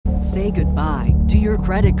Say goodbye to your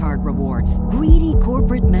credit card rewards. Greedy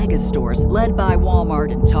corporate mega stores, led by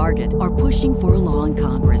Walmart and Target, are pushing for a law in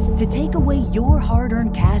Congress to take away your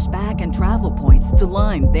hard-earned cash back and travel points to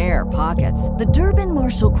line their pockets. The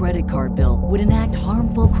Durbin-Marshall credit card bill would enact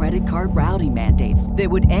harmful credit card routing mandates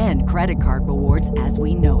that would end credit card rewards as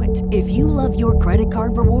we know it. If you love your credit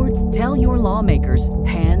card rewards, tell your lawmakers,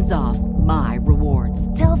 hands off my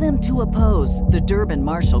rewards. Tell them to oppose the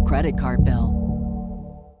Durbin-Marshall credit card bill.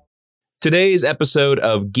 Today's episode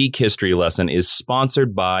of Geek History Lesson is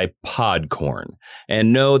sponsored by Podcorn.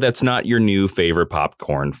 And no, that's not your new favorite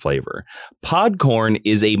popcorn flavor. Podcorn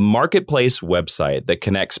is a marketplace website that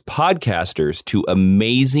connects podcasters to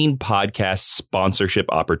amazing podcast sponsorship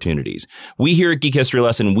opportunities. We here at Geek History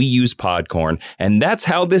Lesson, we use Podcorn, and that's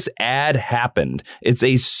how this ad happened. It's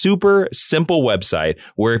a super simple website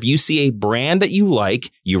where if you see a brand that you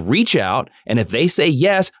like, you reach out, and if they say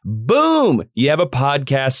yes, boom, you have a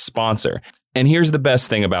podcast sponsor. And here's the best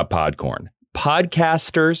thing about Podcorn.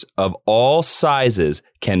 Podcasters of all sizes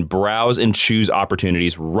can browse and choose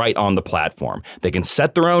opportunities right on the platform. They can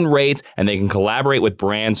set their own rates and they can collaborate with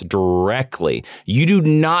brands directly. You do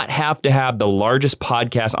not have to have the largest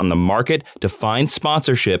podcast on the market to find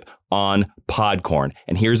sponsorship on Podcorn.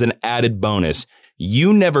 And here's an added bonus.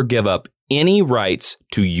 You never give up any rights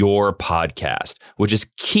to your podcast, which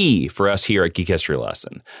is key for us here at Geek History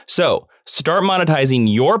Lesson. So start monetizing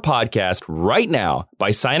your podcast right now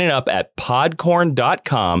by signing up at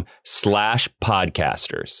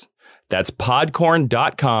podcorn.com/podcasters. That's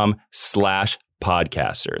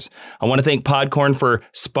podcorn.com/podcasters. I want to thank Podcorn for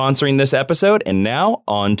sponsoring this episode. And now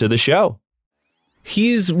on to the show.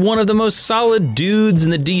 He's one of the most solid dudes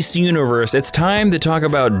in the DC universe. It's time to talk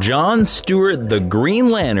about John Stewart, the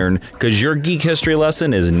Green Lantern, because your Geek History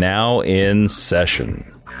Lesson is now in session.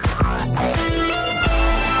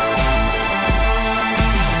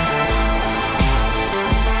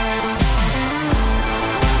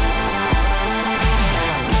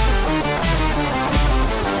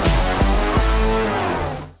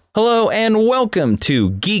 Hello and welcome to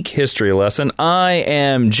Geek History Lesson. I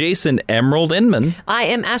am Jason Emerald Inman. I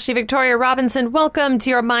am Ashley Victoria Robinson. Welcome to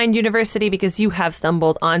your Mind University, because you have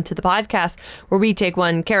stumbled onto the podcast where we take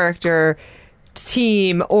one character,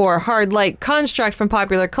 team, or hard light construct from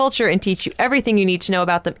popular culture and teach you everything you need to know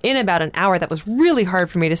about them in about an hour. That was really hard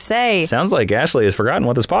for me to say. Sounds like Ashley has forgotten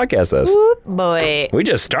what this podcast is. Whoop, boy. We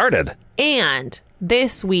just started. And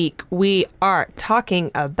this week we are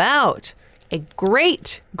talking about a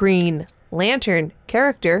great Green Lantern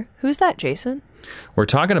character. Who's that, Jason? We're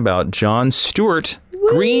talking about John Stewart, Woo!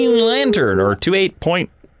 Green Lantern, or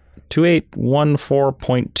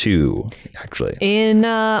 2814.2, actually. In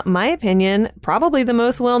my opinion, probably the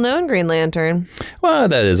most well-known Green Lantern. Well,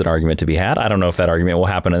 that is an argument to be had. I don't know if that argument will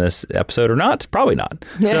happen in this episode or not. Probably not.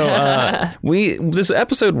 So this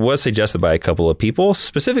episode was suggested by a couple of people,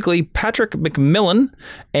 specifically Patrick McMillan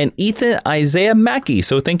and Ethan Isaiah Mackey.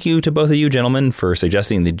 So thank you to both of you gentlemen for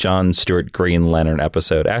suggesting the John Stewart Green Lantern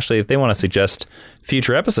episode. Actually, if they want to suggest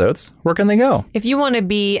future episodes, where can they go? If you want to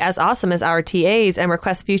be as awesome as our TAs and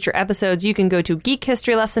request future episodes, you can go to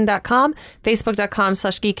geekhistorylesson.com,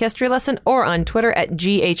 facebook.com/geekhistorylesson, or on Twitter at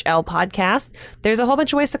GHL Podcast. There's a whole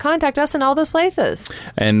bunch of ways to contact us in all those places.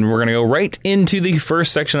 And we're going to go right into the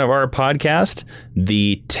first section of our podcast,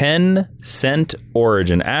 the 10-cent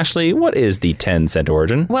origin. Ashley, what is the 10-cent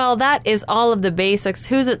origin? Well, that is all of the basics,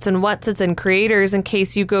 who's its and what's its and creators, in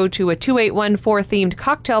case you go to a 2814 themed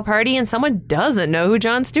cocktail party and someone doesn't know who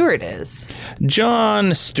John Stewart is.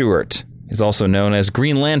 John Stewart is also known as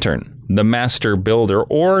Green Lantern, the Master Builder,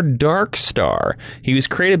 or Dark Star. He was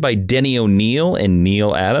created by Denny O'Neil and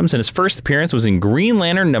Neil Adams, and his first appearance was in Green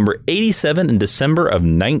Lantern number 87 in December of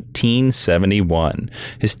 1971.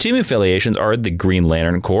 His team affiliations are the Green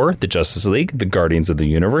Lantern Corps, the Justice League, the Guardians of the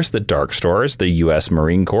Universe, the Dark Stars, the U.S.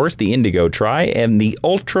 Marine Corps, the Indigo Tri, and the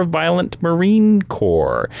Ultraviolet Marine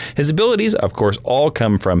Corps. His abilities, of course, all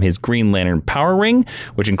come from his Green Lantern Power Ring,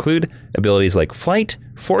 which include abilities like flight,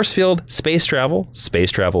 force field, space travel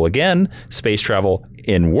again, space travel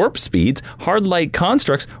in warp speeds, hard light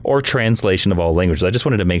constructs, or translation of all languages. I just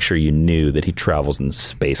wanted to make sure you knew that he travels in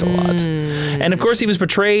space a lot. And of course, he was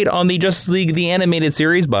portrayed on the Justice League, the animated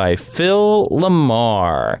series, by Phil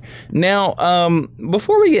Lamar. Now,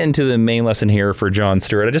 before we get into the main lesson here for John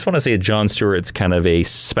Stewart, I just want to say that John Stewart's kind of a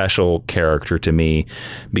special character to me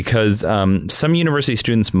because some university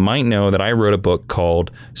students might know that I wrote a book called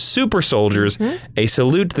Super Soldiers, A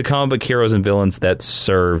Salute to the Comic Book Heroes and Villains That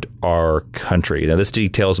Served Our Country. Now, this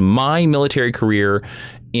details my military career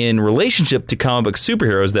in relationship to comic book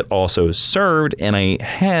superheroes that also served, and I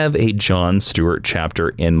have a Jon Stewart chapter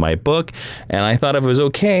in my book, and I thought if it was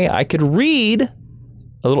okay, I could read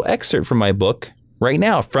a little excerpt from my book right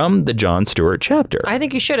now from the Jon Stewart chapter. I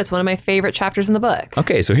think you should. It's one of my favorite chapters in the book.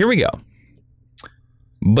 Okay, so here we go.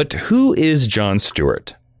 But who is Jon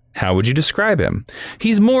Stewart? How would you describe him?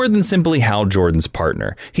 He's more than simply Hal Jordan's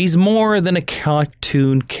partner. He's more than a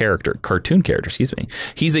cartoon character, excuse me.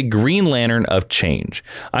 He's a Green Lantern of change.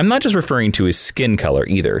 I'm not just referring to his skin color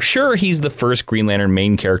either. Sure, he's the first Green Lantern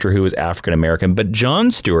main character who is African American, but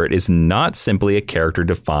Jon Stewart is not simply a character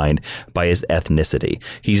defined by his ethnicity.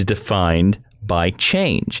 He's defined by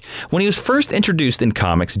change. When he was first introduced in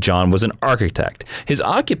comics, Jon was an architect. His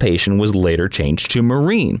occupation was later changed to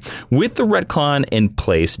Marine. With the retcon in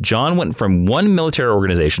place, Jon went from one military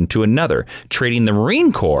organization to another, trading the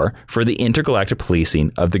Marine Corps for the intergalactic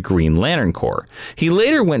policing of the Green Lantern Corps. He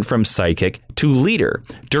later went from sidekick to leader.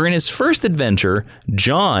 During his first adventure,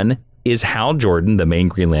 Jon is Hal Jordan, the main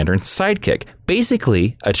Green Lantern's sidekick,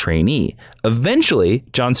 basically a trainee. Eventually,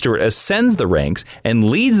 Jon Stewart ascends the ranks and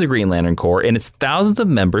leads the Green Lantern Corps and its thousands of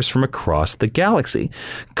members from across the galaxy.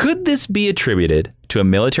 Could this be attributed to a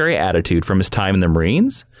military attitude from his time in the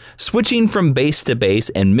Marines? Switching from base to base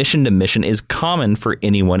and mission to mission is common for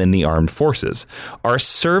anyone in the armed forces. Are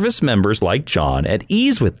service members like Jon at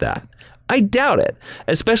ease with that? I doubt it,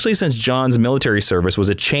 especially since Jon's military service was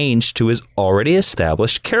a change to his already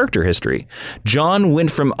established character history. Jon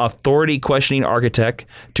went from authority-questioning architect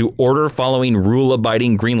to order-following,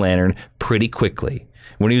 rule-abiding Green Lantern pretty quickly.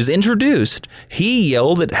 When he was introduced, he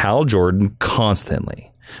yelled at Hal Jordan constantly.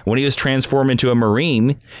 When he was transformed into a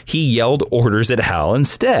Marine, he yelled orders at Hal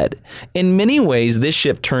instead. In many ways, this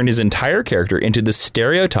shift turned his entire character into the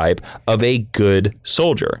stereotype of a good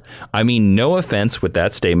soldier. I mean, no offense with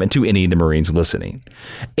that statement to any of the Marines listening.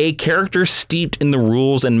 A character steeped in the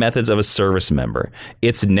rules and methods of a service member.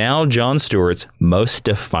 It's now Jon Stewart's most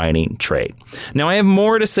defining trait. Now, I have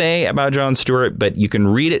more to say about Jon Stewart, but you can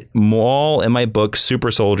read it all in my book, Super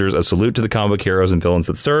Soldiers, A Salute to the Comic Book Heroes and Villains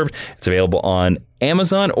That Served. It's available on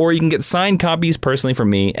Amazon, or you can get signed copies personally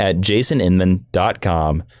from me at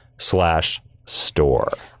jasoninman.com/store.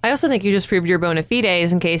 I also think you just proved your bona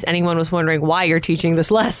fides in case anyone was wondering why you're teaching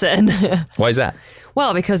this lesson. Why is that?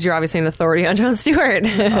 Well, because you're obviously an authority on Jon Stewart.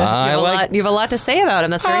 You have a lot to say about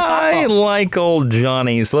him. That's very thoughtful. I like old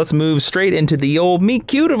Johnny, so let's move straight into the old meet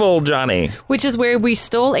cute of old Johnny. Which is where we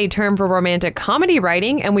stole a term for romantic comedy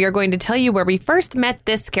writing, and we are going to tell you where we first met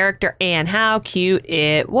this character and how cute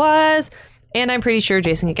it was. And I'm pretty sure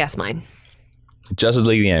Jason can guess mine. Justice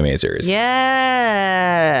League, the animated series.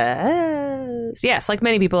 Yes, like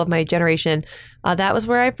many people of my generation, that was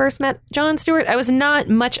where I first met Jon Stewart. I was not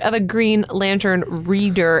much of a Green Lantern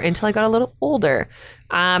reader until I got a little older.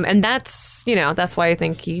 And that's why I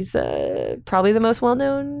think he's probably the most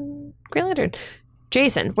well-known Green Lantern.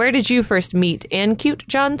 Jason, where did you first meet and cute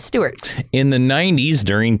Jon Stewart? In the 90s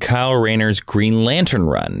during Kyle Rayner's Green Lantern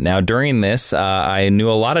run. Now, during this, I knew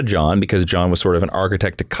a lot of Jon because Jon was sort of an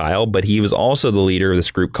architect to Kyle, but he was also the leader of this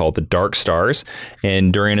group called the Dark Stars.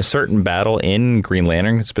 And during a certain battle in Green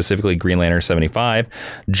Lantern, specifically Green Lantern 75,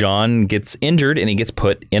 Jon gets injured and he gets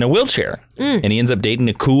put in a wheelchair. And he ends up dating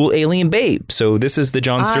a cool alien babe. So this is the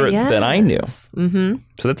Jon Stewart that I knew. Mm-hmm.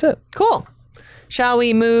 So that's it. Cool. Shall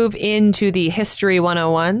we move into the History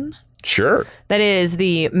 101? Sure. That is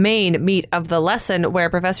the main meat of the lesson where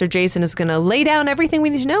Professor Jason is going to lay down everything we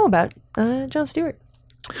need to know about Jon Stewart.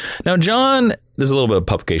 Now, Jon, there's a little bit of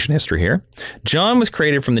publication history here. Jon was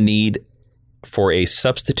created from the need for a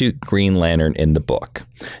substitute Green Lantern in the book.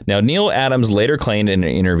 Now, Neil Adams later claimed in an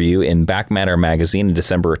interview in Back Matter magazine in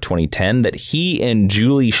December of 2010 that he and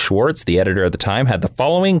Julie Schwartz, the editor at the time, had the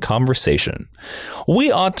following conversation.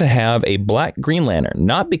 We ought to have a black Green Lantern,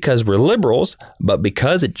 not because we're liberals, but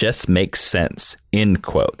because it just makes sense, end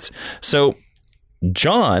quotes. So,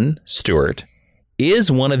 Jon Stewart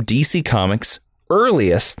is one of DC Comics'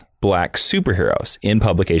 earliest black superheroes in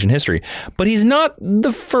publication history, but he's not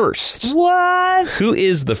the first. What? Who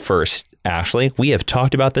is the first, Ashley? We have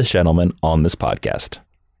talked about this gentleman on this podcast.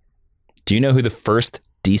 Do you know who the first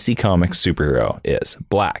DC Comics superhero is?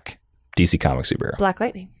 Black DC Comics superhero. Black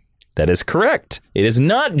Lightning. That is correct. It is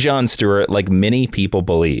not Jon Stewart like many people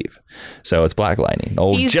believe. So it's Black Lightning.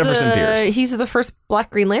 Old Jefferson Pierce. He's the first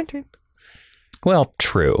black Green Lantern. Well,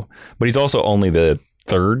 true. But he's also only the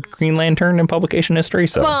third Green Lantern in publication history.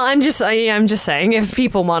 So, well, I'm just saying if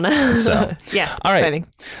people want to. So, yes. All right. Exciting.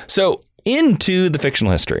 So into the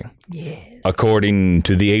fictional history. Yes. According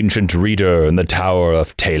to the ancient reader in the Tower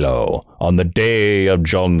of Talo, on the day of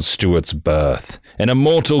Jon Stewart's birth, an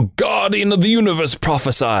immortal guardian of the universe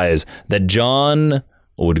prophesies that Jon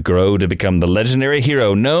would grow to become the legendary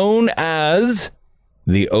hero known as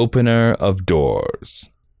the Opener of Doors.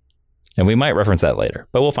 And we might reference that later,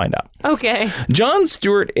 but we'll find out. Okay. John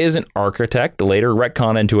Stewart is an architect, later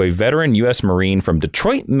retconned into a veteran U.S. Marine from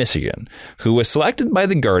Detroit, Michigan, who was selected by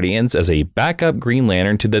the Guardians as a backup Green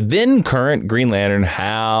Lantern to the then current Green Lantern,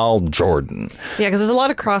 Hal Jordan. Yeah, because there's a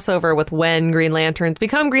lot of crossover with when Green Lanterns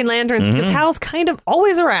become Green Lanterns because Hal's kind of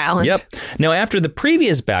always around. Yep. Now, after the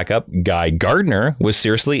previous backup, Guy Gardner was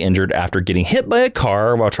seriously injured after getting hit by a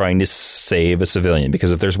car while trying to save a civilian.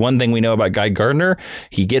 Because if there's one thing we know about Guy Gardner,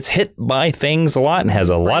 he gets hit by things a lot and has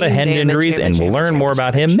a lot of head injuries, and we'll learn more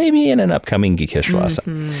about him maybe in an upcoming Geek History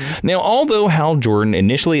lesson. Now, although Hal Jordan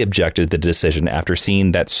initially objected to the decision after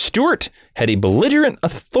seeing that Stewart had a belligerent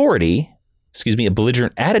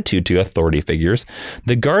attitude to authority figures,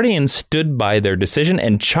 the Guardians stood by their decision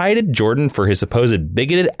and chided Jordan for his supposed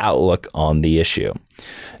bigoted outlook on the issue.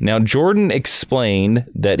 Now, Jordan explained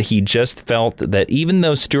that he just felt that even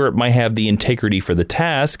though Stewart might have the integrity for the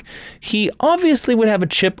task, he obviously would have a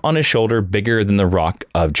chip on his shoulder bigger than the Rock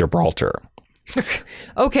of Gibraltar.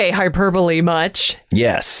 Okay, hyperbole much.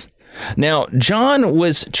 Yes. Now, John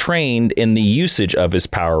was trained in the usage of his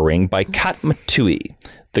power ring by Katma Tui,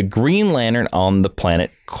 the Green Lantern on the planet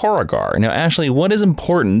Korugar. Now, Ashley, what is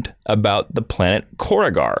important about the planet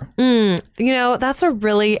Korugar? That's a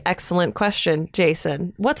really excellent question,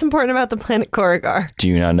 Jason. What's important about the planet Korugar? Do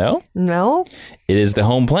you not know? No. It is the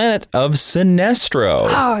home planet of Sinestro.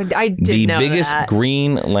 Oh, I did know that. The biggest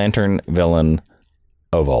Green Lantern villain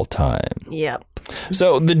of all time. Yep.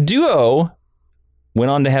 So the duo went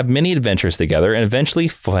on to have many adventures together and eventually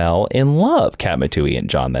fell in love. Katma Tui and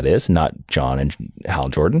John, that is, not John and Hal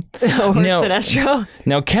Jordan. Sinestro.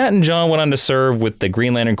 Now, Kat and John went on to serve with the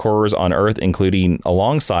Green Lantern Corps on Earth, including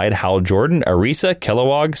alongside Hal Jordan, Arisa,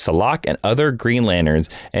 Kilowog, Salak, and other Green Lanterns.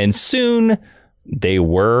 And soon they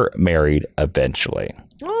were married eventually.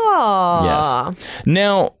 Oh. Yes.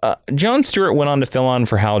 Now, John Stewart went on to fill on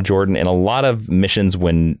for Hal Jordan in a lot of missions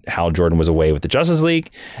when Hal Jordan was away with the Justice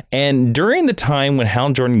League. And during the time when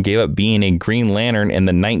Hal Jordan gave up being a Green Lantern in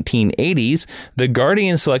the 1980s, the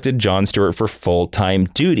Guardians selected John Stewart for full-time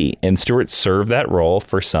duty, and Stewart served that role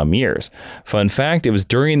for some years. Fun fact, it was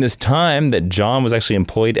during this time that John was actually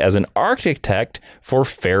employed as an architect for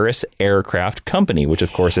Ferris Aircraft Company, which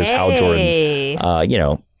of course is Hal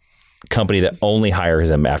Jordan's, company that only hires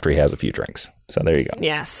him after he has a few drinks. So there you go.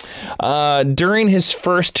 Yes. During his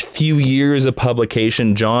first few years of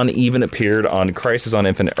publication, John even appeared on Crisis on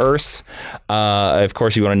Infinite Earths. Of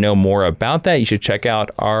course, you want to know more about that, you should check out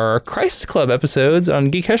our Crisis Club episodes on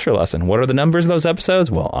Geek History Lesson. What are the numbers of those episodes?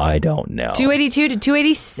 Well, I don't know. 282 to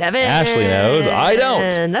 287. Ashley knows. I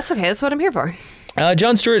don't. That's okay. That's what I'm here for.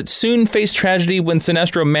 John Stewart soon faced tragedy when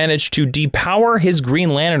Sinestro managed to depower his Green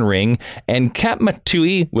Lantern ring, and Katma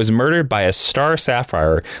Tui was murdered by a Star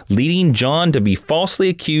Sapphire, leading John to be falsely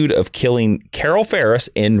accused of killing Carol Ferris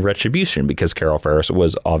in retribution, because Carol Ferris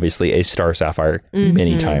was obviously a Star Sapphire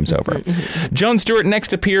many times over. John Stewart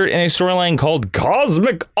next appeared in a storyline called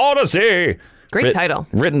Cosmic Odyssey. Great title.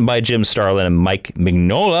 Written by Jim Starlin and Mike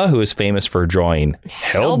Mignola, who is famous for drawing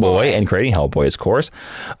Hellboy and creating Hellboy, of course.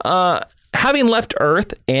 Having left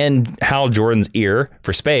Earth and Hal Jordan's ear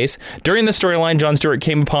for space, during the storyline, John Stewart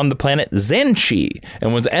came upon the planet Xanshi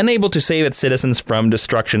and was unable to save its citizens from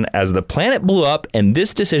destruction as the planet blew up, and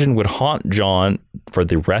this decision would haunt John for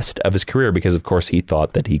the rest of his career because, of course, he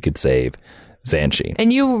thought that he could save Xanshi.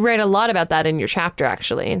 And you read a lot about that in your chapter,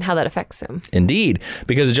 actually, and how that affects him. Indeed,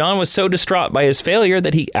 because John was so distraught by his failure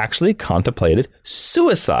that he actually contemplated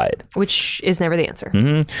suicide. Which is never the answer.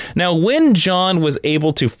 Now, when John was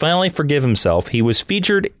able to finally forgive himself, he was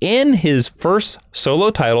featured in his first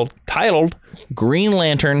solo titled Green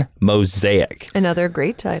Lantern Mosaic. Another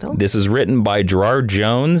great title. This is written by Gerard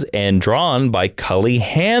Jones and drawn by Cully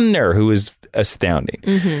Hamner, who is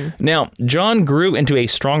astounding. Now, John grew into a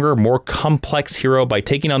stronger, more complex hero by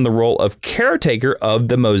taking on the role of caretaker of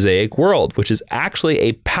the Mosaic world, which is actually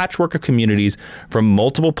a patchwork of communities from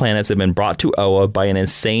multiple planets that have been brought to Oa by an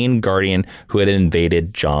insane guardian who had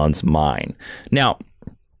invaded John's mind. Now,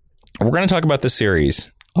 we're going to talk about this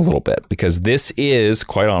series a little bit because this is,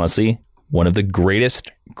 quite honestly, one of the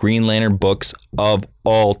greatest Green Lantern books of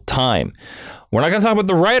all time. We're not going to talk about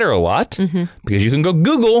the writer a lot because you can go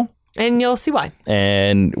Google. And you'll see why.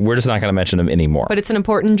 And we're just not going to mention them anymore. But it's an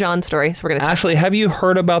important John story, so we're going to Ashley, have you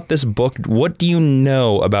heard about this book? What do you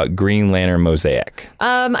know about Green Lantern Mosaic?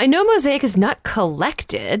 I know Mosaic is not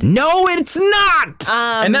collected. No, it's not!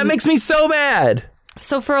 And that makes me so mad.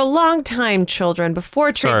 So for a long time, children,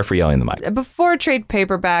 Sorry for yelling in the mic. before trade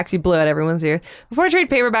paperbacks, you blew out everyone's ear. Before trade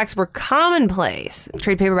paperbacks were commonplace,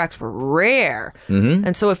 trade paperbacks were rare.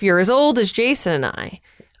 And so if you're as old as Jason and I,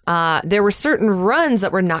 there were certain runs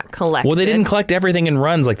that were not collected. Well, they didn't collect everything in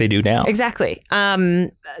runs like they do now. Exactly.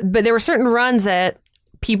 But there were certain runs that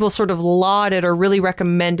people sort of lauded or really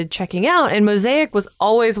recommended checking out. And Mosaic was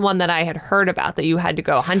always one that I had heard about that you had to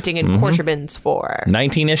go hunting in quarter bins for.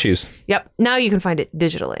 19 issues. Yep. Now you can find it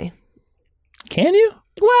digitally. Can you?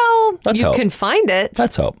 Well, Let's you hope. can find it.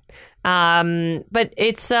 Let's hope. But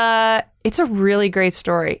it's a really great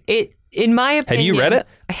story. In my opinion. Have you read it?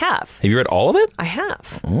 I have. Have you read all of it? I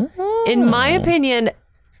have. In my opinion,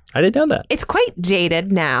 I didn't know that. it's quite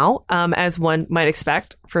dated now, as one might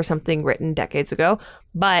expect for something written decades ago.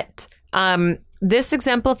 But this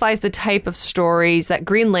exemplifies the type of stories that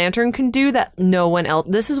Green Lantern can do that no one else.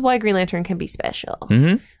 This is why Green Lantern can be special.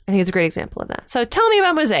 I think it's a great example of that. So tell me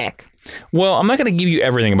about Mosaic. Well, I'm not going to give you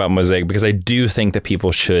everything about Mosaic because I do think that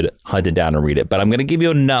people should hunt it down and read it. But I'm going to give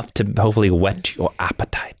you enough to hopefully whet your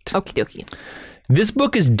appetite. Okie dokie. This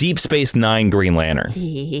book is Deep Space Nine Green Lantern,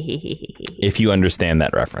 if you understand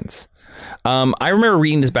that reference. I remember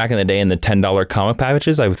reading this back in the day in the $10 comic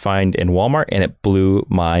packages I would find in Walmart, and it blew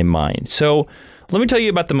my mind. So let me tell you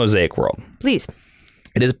about the Mosaic world. Please.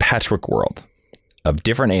 It is a patchwork world of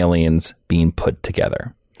different aliens being put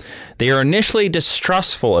together. They are initially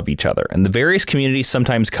distrustful of each other, and the various communities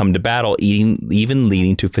sometimes come to battle, even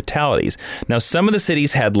leading to fatalities. Now, some of the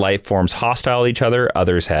cities had life forms hostile to each other.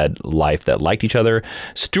 Others had life that liked each other.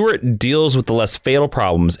 Stewart deals with the less fatal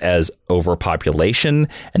problems as overpopulation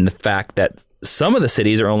and the fact that some of the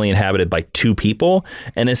cities are only inhabited by 2 people,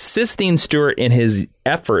 and assisting Stewart in his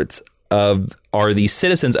efforts are the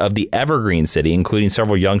citizens of the Evergreen City, including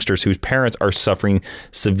several youngsters whose parents are suffering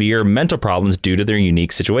severe mental problems due to their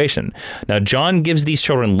unique situation. Now, John gives these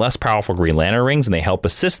children less powerful Green Lantern rings, and they help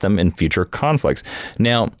assist them in future conflicts.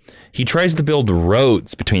 Now, he tries to build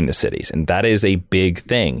roads between the cities, and that is a big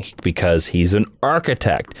thing because he's an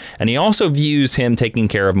architect. And he also views him taking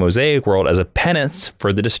care of Mosaic World as a penance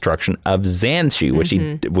for the destruction of Xanshi, which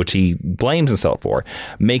he blames himself for.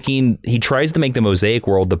 He tries to make the Mosaic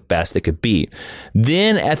World the best it could be.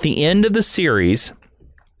 Then at the end of the series,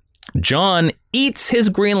 John eats his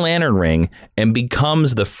Green Lantern ring and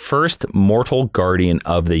becomes the first mortal guardian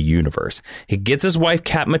of the universe. He gets his wife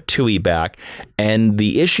Katma Tui back, and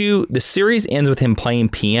the series ends with him playing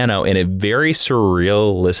piano in a very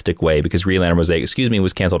surrealistic way because Green Lantern Mosaic,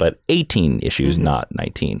 was canceled at 18 issues, not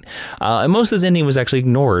 19. And most of his ending was actually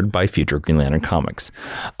ignored by future Green Lantern comics.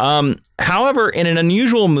 However, in an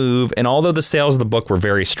unusual move, and although the sales of the book were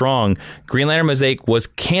very strong, Green Lantern Mosaic was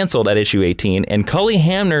canceled at issue 18, and Cully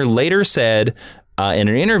Hamner later said in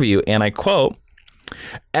an interview, and I quote,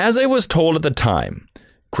 "As I was told at the time,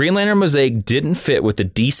 Green Lantern Mosaic didn't fit with the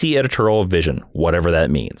DC editorial vision, whatever that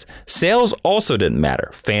means. Sales also didn't matter.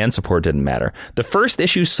 Fan support didn't matter. The first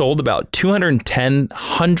issue sold about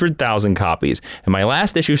 100,000 copies, and my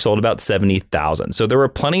last issue sold about 70,000. So there were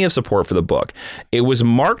plenty of support for the book. It was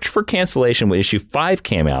marked for cancellation when issue 5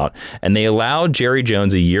 came out, and they allowed Jerry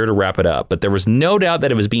Jones a year to wrap it up. But there was no doubt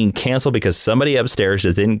that it was being canceled because somebody upstairs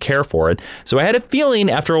just didn't care for it. So I had a feeling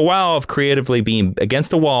after a while of creatively being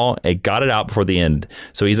against the wall, it got it out before the end."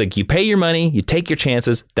 So he's like, you pay your money, you take your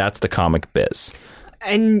chances. That's the comic biz.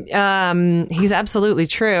 And he's absolutely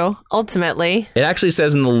true, ultimately. It actually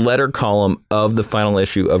says in the letter column of the final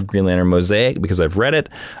issue of Green Lantern Mosaic, because I've read it,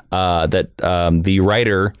 that the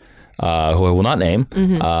writer, who I will not name,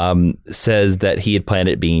 says that he had planned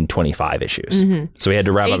it being 25 issues. So he had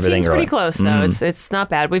to wrap up everything early. Pretty close, though. It's not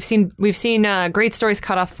bad. We've seen great stories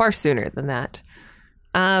cut off far sooner than that.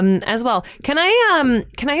 As well. Can I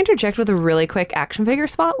interject with a really quick action figure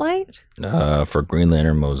spotlight? For Green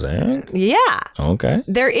Lantern Mosaic? Yeah. Okay.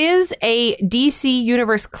 There is a DC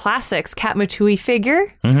Universe Classics Katma Tui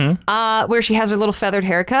figure, where she has her little feathered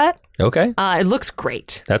haircut. Okay. It looks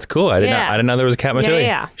great. That's cool. I didn't know there was a Katma Tui.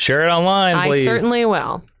 Yeah. Share it online, please. I certainly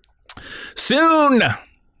will. Soon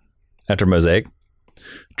after Mosaic,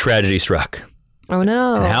 tragedy struck. Oh,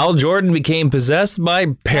 no. And Hal Jordan became possessed by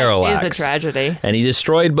Parallax. That is a tragedy. And he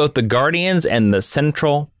destroyed both the Guardians and the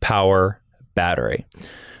Central Power Battery.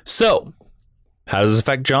 So, how does this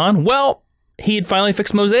affect John? Well, he had finally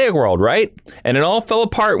fixed Mosaic World, right? And it all fell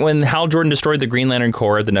apart when Hal Jordan destroyed the Green Lantern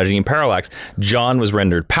Corps at the Nudging Parallax. John was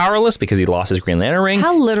rendered powerless because he lost his Green Lantern ring.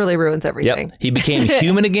 Hal literally ruins everything. Yep. He became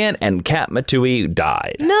human again, and Kat Matui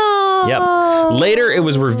died. No. Yep. Later, it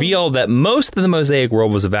was revealed that most of the Mosaic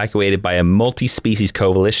World was evacuated by a multi-species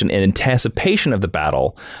coalition in anticipation of the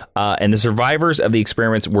battle, and the survivors of the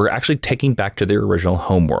experiments were actually taking back to their original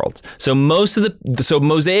homeworlds. So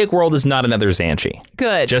Mosaic World is not another Xanshi.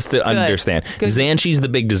 Good. Just to understand. Good. Xanshi's the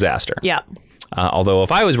big disaster. Yeah. Although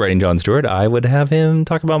if I was writing John Stewart, I would have him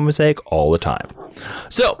talk about Mosaic all the time.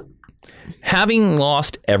 So, having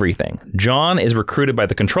lost everything, John is recruited by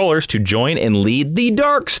the controllers to join and lead the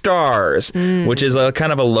Dark Stars, which is a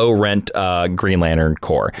kind of a low-rent Green Lantern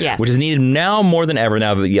Corps, which is needed now more than ever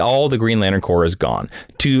now that all the Green Lantern Corps is gone.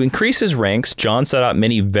 To increase his ranks, John set out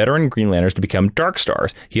many veteran Green Lanterns to become Dark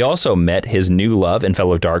Stars. He also met his new love and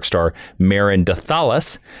fellow Dark Star, Marin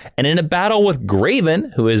Dathalis, and in a battle with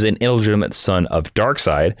Graven, who is an illegitimate son of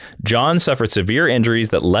Darkseid, John suffered severe injuries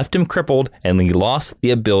that left him crippled, and he lost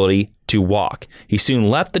the ability to walk. He soon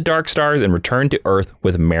left the Dark Stars and returned to Earth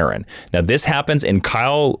with Marin. Now, this happens in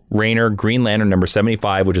Kyle Rayner Green Lantern number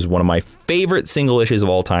 75, which is one of my favorite single issues of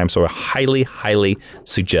all time, so I highly, highly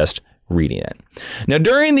suggest reading it. Now,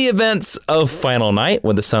 during the events of Final Night,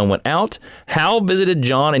 when the sun went out, Hal visited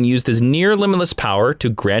John and used his near limitless power to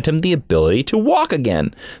grant him the ability to walk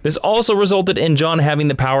again. This also resulted in John having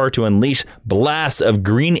the power to unleash blasts of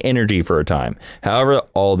green energy for a time. However,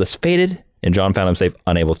 all this faded, and John found himself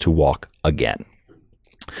unable to walk again.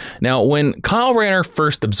 Now, when Kyle Rayner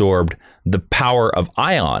first absorbed the power of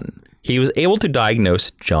Ion, he was able to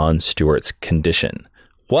diagnose John Stewart's condition.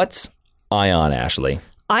 What's Ion, Ashley?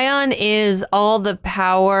 Ion is all the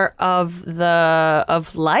power of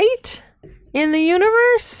light in the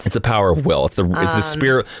universe. It's the power of will. It's the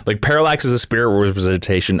spirit. Like Parallax is a spirit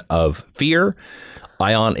representation of fear.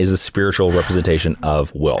 Ion is a spiritual representation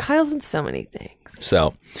of will. Kyle's been so many things.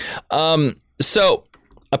 So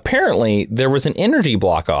apparently there was an energy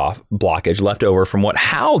blockage left over from what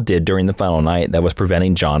Hal did during the Final Night that was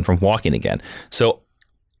preventing John from walking again. So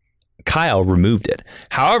Kyle removed it.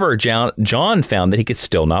 However, John found that he could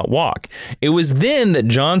still not walk. It was then that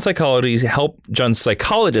John's psychologist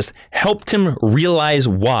helped him realize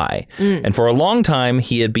why. And for a long time,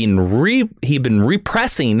 he had been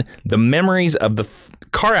repressing the memories of the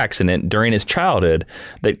car accident during his childhood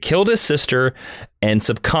that killed his sister, and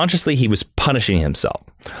subconsciously he was punishing himself.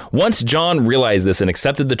 Once John realized this and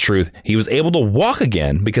accepted the truth, he was able to walk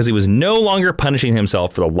again because he was no longer punishing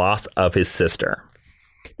himself for the loss of his sister.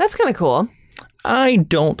 That's kind of cool. I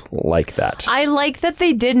don't like that. I like that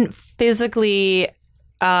they didn't physically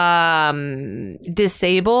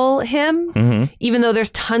disable him, even though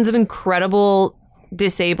there's tons of incredible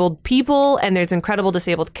disabled people and there's incredible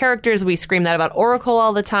disabled characters. We scream that about Oracle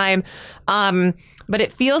all the time. But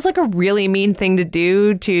it feels like a really mean thing to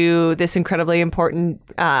do to this incredibly important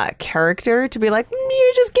character, to be like,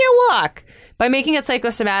 you just can't walk. By making it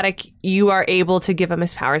psychosomatic, you are able to give him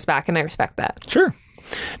his powers back, and I respect that. Sure.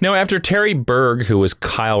 Now, after Terry Berg, who was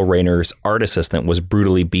Kyle Rayner's art assistant, was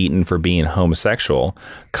brutally beaten for being homosexual,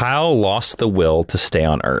 Kyle lost the will to stay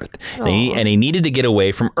on Earth. And he needed to get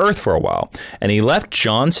away from Earth for a while. And he left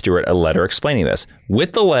John Stewart a letter explaining this.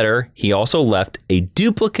 With the letter, he also left a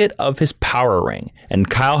duplicate of his power ring. And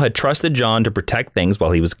Kyle had trusted John to protect things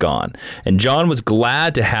while he was gone. And John was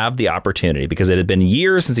glad to have the opportunity because it had been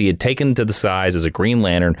years since he had taken to the skies as a Green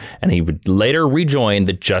Lantern, and he would later rejoin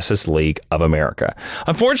the Justice League of America.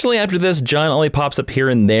 Unfortunately, after this, John only pops up here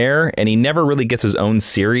and there, and he never really gets his own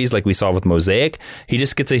series like we saw with Mosaic. He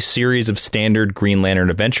just gets a series of standard Green Lantern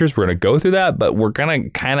adventures. We're going to go through that, but we're going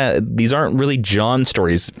to these aren't really John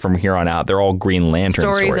stories from here on out. They're all Green Lantern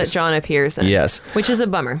stories that John appears in. Yes. Which is a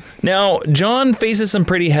bummer. Now, John faces some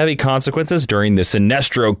pretty heavy consequences during the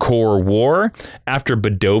Sinestro Corps War. After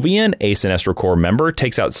Bedovian, a Sinestro Corps member,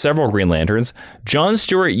 takes out several Green Lanterns, John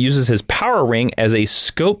Stewart uses his power ring as a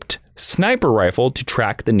scoped sniper rifle to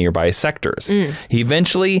track the nearby sectors. He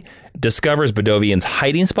eventually discovers Bedovian's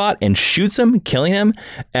hiding spot and shoots him, killing him,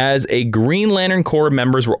 as a Green Lantern Corps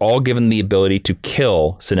members were all given the ability to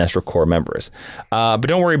kill Sinestro Corps members. But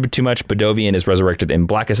don't worry too much. Bedovian is resurrected in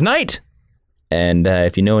Blackest Night. And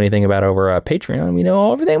if you know anything about over Patreon, we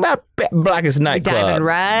know everything about Blackest Night Club. Diving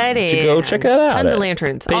right in. Go check that out. Tons of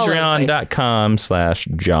lanterns.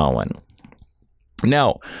 Patreon.com/Jawin.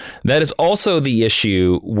 Now, that is also the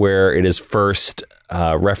issue where it is first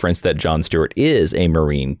referenced that John Stewart is a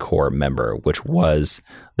Marine Corps member, which was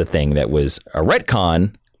the thing that was a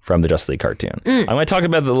retcon from the Justice League cartoon. I'm going to talk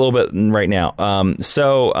about it a little bit right now.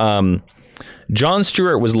 John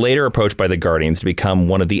Stewart was later approached by the Guardians to become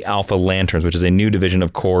one of the Alpha Lanterns, which is a new division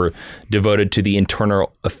of Corps devoted to the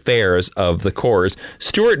internal affairs of the Corps.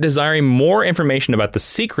 Stewart, desiring more information about the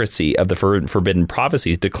secrecy of the forbidden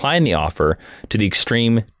prophecies, declined the offer, to the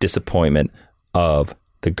extreme disappointment of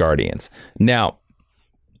the Guardians. Now,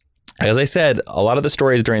 as I said, a lot of the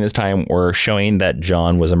stories during this time were showing that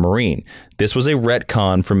John was a Marine. This was a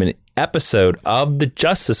retcon from an episode of the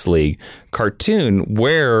Justice League cartoon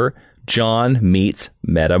where John meets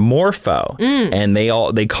Metamorpho, and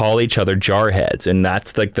they call each other Jarheads, and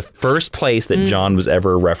that's like the first place that John was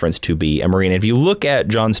ever referenced to be a Marine. If you look at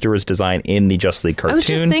John Stewart's design in the Justice League cartoon, I was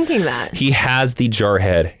just thinking that he has the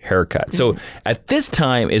Jarhead haircut. So at this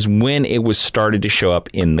time is when it was started to show up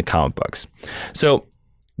in the comic books. So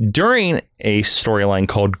during a storyline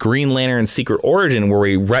called Green Lantern Secret Origin, where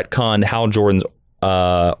we retconned Hal Jordan's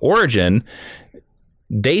origin,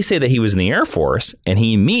 they say that he was in the Air Force and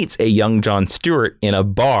he meets a young John Stewart in a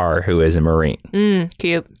bar who is a Marine.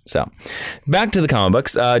 Cute. So, back to the comic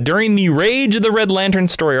books. During the Rage of the Red Lantern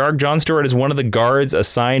story arc, John Stewart is one of the guards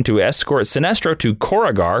assigned to escort Sinestro to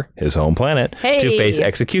Korugar, his home planet, to face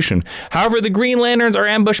execution. However, the Green Lanterns are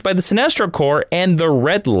ambushed by the Sinestro Corps and the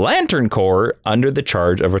Red Lantern Corps under the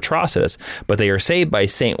charge of Atrocitus, but they are saved by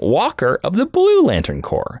Saint Walker of the Blue Lantern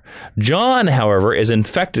Corps. John, however, is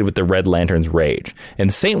infected with the Red Lantern's rage,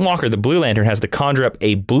 and Saint Walker, the Blue Lantern, has to conjure up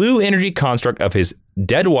a blue energy construct of his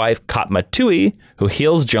dead wife, Katma Tui, who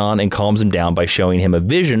heals John and calms him down by showing him a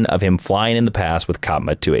vision of him flying in the past with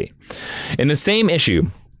Katma Tui. In the same issue,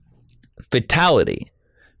 Fatality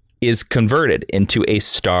is converted into a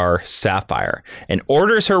star sapphire and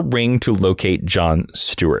orders her ring to locate John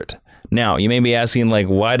Stewart. Now, you may be asking, like,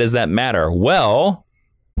 why does that matter? Well,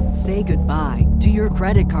 say goodbye to your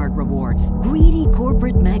credit card rewards. Greedy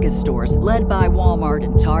corporate mega stores, led by Walmart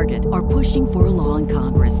and Target, are pushing for a law in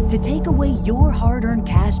Congress to take away your hard-earned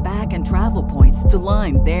cash back and travel points to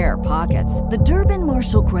line their pockets. The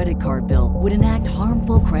Durbin-Marshall credit card bill would enact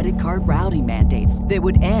harmful credit card routing mandates that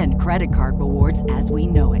would end credit card rewards as we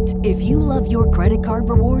know it. If you love your credit card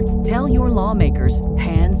rewards, tell your lawmakers,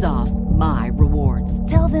 hands off my rewards.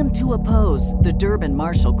 Tell them to oppose the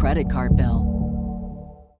Durbin-Marshall credit card bill.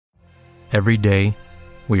 Every day,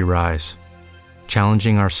 we rise,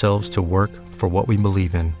 challenging ourselves to work for what we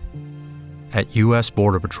believe in. At U.S.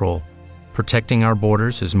 Border Patrol, protecting our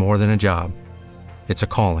borders is more than a job. It's a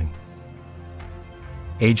calling.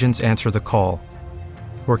 Agents answer the call,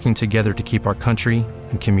 working together to keep our country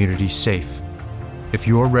and communities safe. If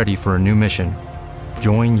you're ready for a new mission,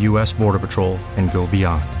 join U.S. Border Patrol and go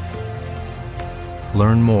beyond.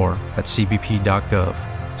 Learn more at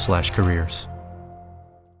cbp.gov/careers.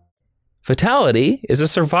 Fatality is a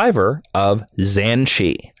survivor of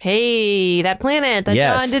Xanshi. Hey, that planet that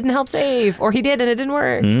John didn't help save. Or he did and it didn't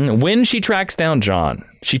work. When she tracks down John,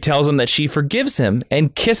 she tells him that she forgives him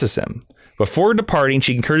and kisses him. Before departing,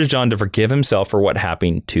 she encourages John to forgive himself for what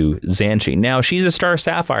happened to Xanshi. Now, she's a Star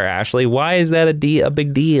Sapphire, Ashley. Why is that a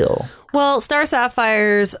big deal? Well, Star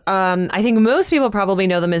Sapphires, I think most people probably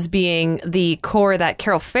know them as being the core that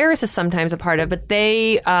Carol Ferris is sometimes a part of, but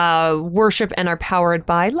they worship and are powered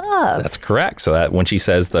by love. That's correct. So that when she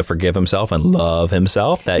says the forgive himself and love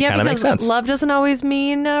himself, that kind of makes sense. Love doesn't always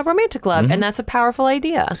mean romantic love, and that's a powerful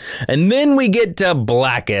idea. And then we get to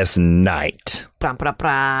Blackest Night.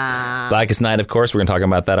 Bra. Blackest Night, of course, we're going to talk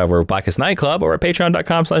about that over Blackest Night Club or at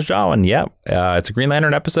patreon.com/Jawan. Yeah, it's a Green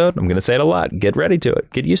Lantern episode. I'm going to say it a lot. Get ready to it.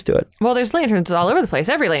 Get used to it. Well, there's lanterns all over the place.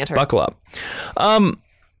 Every lantern. Buckle up.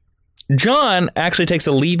 John actually takes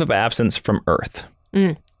a leave of absence from Earth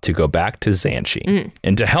to go back to Xanshi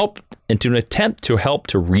and to an attempt to help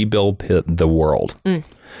to rebuild the world.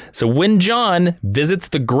 So when John visits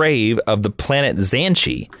the grave of the planet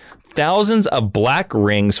Xanshi, thousands of black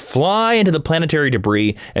rings fly into the planetary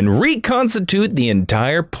debris and reconstitute the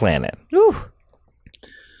entire planet. Ooh.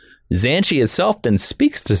 Xanshi itself then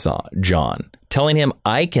speaks to John, telling him,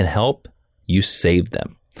 I can help you save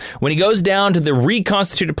them. When he goes down to the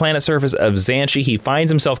reconstituted planet surface of Xanshi, he finds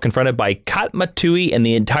himself confronted by Katma Tui, and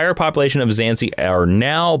the entire population of Xanshi are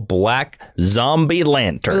now black zombie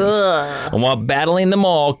lanterns. Ugh. And while battling them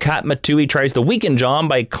all, Katma Tui tries to weaken John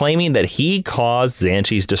by claiming that he caused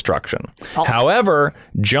Xanshi's destruction. False. However,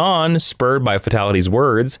 John, spurred by Fatality's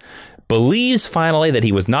words, believes finally that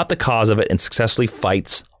he was not the cause of it and successfully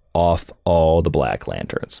fights off all the Black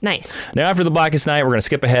Lanterns. Nice. Now, after the Blackest Night, we're going to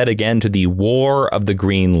skip ahead again to the War of the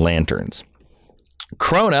Green Lanterns.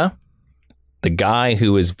 Krona, the guy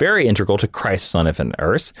who is very integral to Crisis on Infinite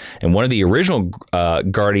Earths and one of the original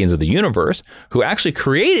Guardians of the Universe, who actually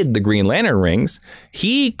created the Green Lantern rings,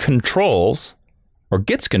 he controls or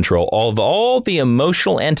gets control of all the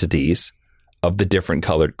emotional entities of the different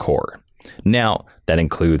colored core. Now, that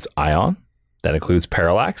includes Ion, that includes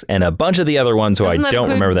Parallax, and a bunch of the other ones who I don't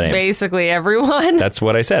remember the names. Basically everyone. That's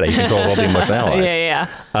what I said. He controls all the emotional allies. Yeah.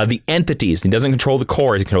 The entities. He doesn't control the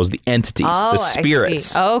core. He controls the entities, the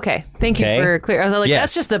spirits. I see. Oh, okay. Thank you for clear. I was like,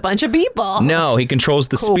 that's just a bunch of people. No, he controls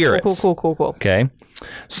the spirits. Cool. Okay.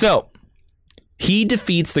 So he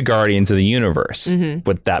defeats the Guardians of the Universe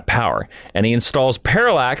with that power, and he installs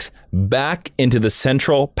Parallax back into the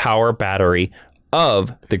central power battery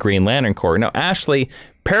of the Green Lantern Corps. Now, Ashley,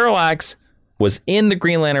 Parallax was in the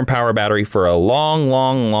Green Lantern power battery for a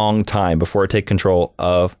long time before it took control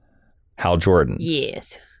of Hal Jordan.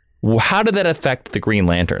 Yes. How did that affect the Green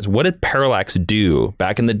Lanterns? What did Parallax do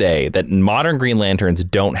back in the day that modern Green Lanterns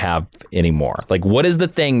don't have anymore? Like, what is the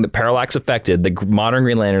thing that Parallax affected that modern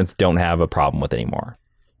Green Lanterns don't have a problem with anymore?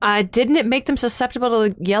 Didn't it make them susceptible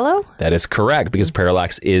to yellow? That is correct, because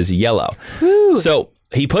Parallax is yellow. Woo. So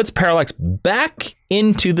he puts Parallax back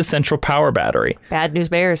into the central power battery. Bad news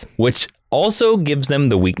bears. Which also gives them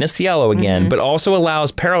the weakness to yellow again, but also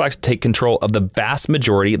allows Parallax to take control of the vast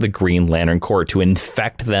majority of the Green Lantern Corps to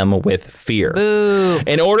infect them with fear. Boo.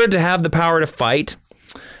 In order to have the power to fight,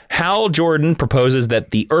 Hal Jordan proposes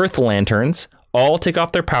that the Earth Lanterns all take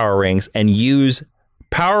off their power rings and use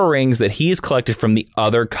power rings that he has collected from the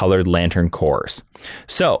other colored Lantern Corps.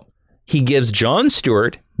 So he gives John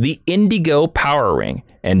Stewart the Indigo Power Ring,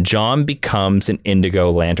 and John becomes an Indigo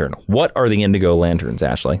Lantern. What are the Indigo Lanterns,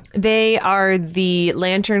 Ashley? They are the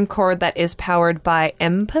Lantern Corps that is powered by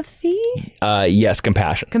empathy? Yes,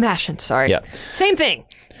 compassion. Compassion, sorry. Yeah. Same thing.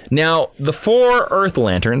 Now, the 4 Earth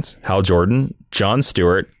Lanterns, Hal Jordan, John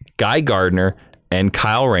Stewart, Guy Gardner, and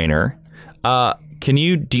Kyle Rayner, by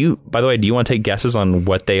the way, do you want to take guesses on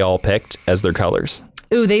what they all picked as their colors?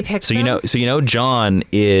 Ooh, they picked them? You know John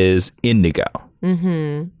is indigo.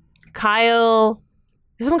 Mm-hmm. Kyle,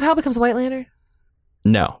 is this when Kyle becomes a White Lantern?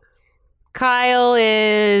 No. Kyle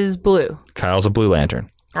is blue. Kyle's a Blue Lantern.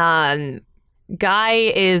 Guy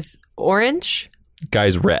is orange.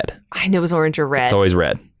 Guy's red. I knew it was orange or red. It's always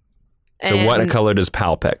red. So what color does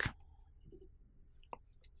Pal pick?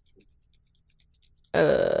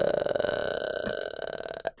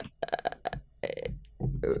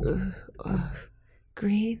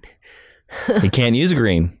 Green. He can't use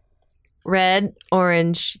green. Red,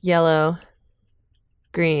 orange, yellow,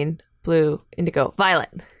 green, blue, indigo, violet.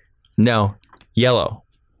 No, yellow.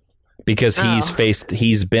 Because he's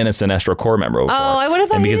been a Sinestro Corps member before. Oh, I would have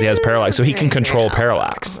thought. And because he has Parallax, so he can control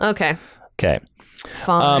Parallax. Okay.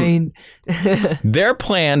 Fine. Their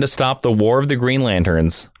plan to stop the War of the Green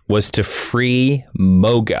Lanterns was to free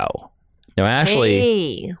Mogo. Now,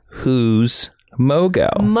 Ashley, who's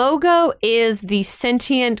Mogo? Mogo is the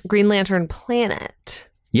sentient Green Lantern planet.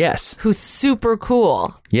 Yes. Who's super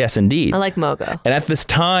cool. Yes, indeed. I like Mogo. And at this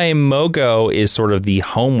time, Mogo is sort of the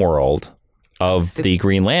homeworld of the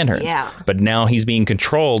Green Lanterns. Yeah. But now he's being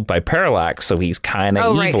controlled by Parallax, so he's kind of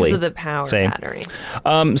evilly. Right, because of the power battery.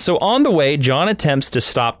 So on the way, John attempts to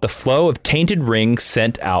stop the flow of tainted rings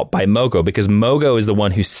sent out by Mogo, because Mogo is the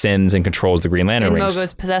one who sends and controls the Green Lantern rings.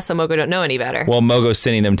 Mogo's possessed, so Mogo don't know any better. Well, Mogo's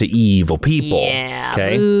sending them to evil people. Yeah.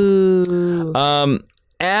 Okay. Ooh.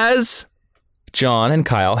 As John and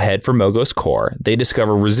Kyle head for Mogo's core, they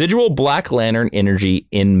discover residual Black Lantern energy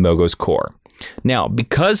in Mogo's core. Now,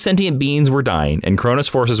 because sentient beings were dying and Cronus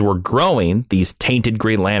forces were growing these tainted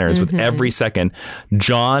Green Lanterns with every second,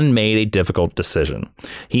 John made a difficult decision.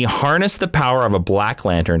 He harnessed the power of a Black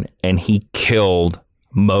Lantern and he killed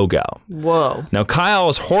Mogo. Whoa. Now, Kyle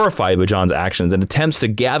is horrified by John's actions and attempts to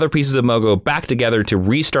gather pieces of Mogo back together to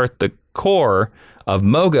restart the core of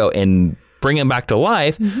Mogo and bring him back to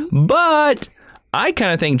life. But I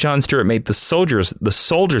kind of think John Stewart made the soldiers'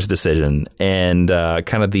 decision, and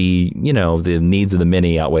kind of the needs of the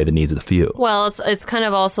many outweigh the needs of the few. Well, it's kind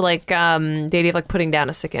of also like the idea of like putting down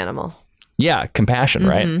a sick animal. Yeah, compassion,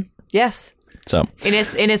 right? Yes. So in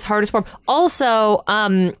its hardest form. Also,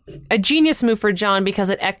 a genius move for John because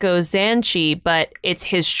it echoes Xanshi, but it's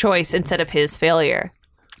his choice instead of his failure.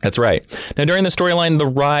 That's right. Now, during the storyline, The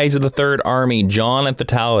Rise of the Third Army, John and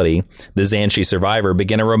Fatality, the Xanshi survivor,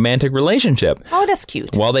 begin a romantic relationship. Oh, that's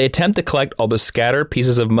cute. While they attempt to collect all the scattered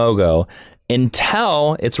pieces of Mogo,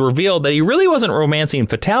 until it's revealed that he really wasn't romancing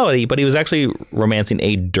Fatality, but he was actually romancing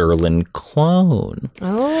a Durlan clone.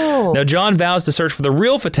 Oh. Now, John vows to search for the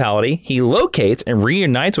real Fatality. He locates and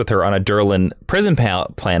reunites with her on a Durlan prison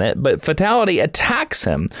planet, but Fatality attacks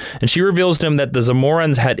him, and she reveals to him that the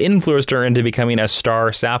Zamorans had influenced her into becoming a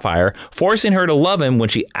Star Sapphire, forcing her to love him when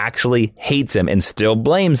she actually hates him and still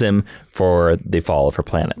blames him for the fall of her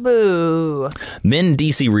planet. Boo. Then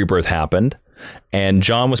DC Rebirth happened. And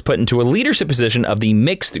John was put into a leadership position of the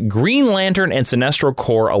mixed Green Lantern and Sinestro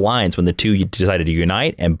Corps alliance when the two decided to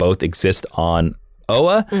unite and both exist on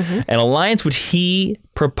Oa, an alliance which he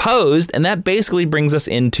proposed, and that basically brings us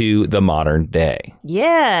into the modern day.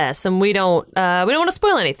 Yes, and we don't want to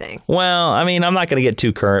spoil anything. Well, I mean, I'm not going to get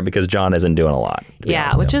too current because John isn't doing a lot.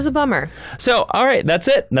 Yeah, which is a bummer. So, all right, that's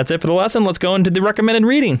it. That's it for the lesson. Let's go into the recommended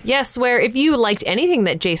reading. Yes, where if you liked anything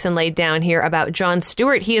that Jason laid down here about Jon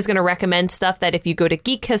Stewart, he is going to recommend stuff that if you go to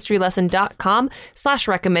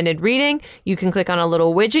geekhistorylesson.com/recommended reading, you can click on a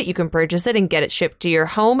little widget, you can purchase it and get it shipped to your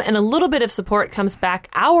home, and a little bit of support comes back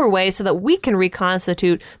our way so that we can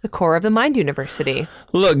reconstitute the core of the Mind University.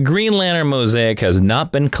 Look, Green Lantern Mosaic has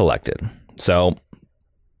not been collected, so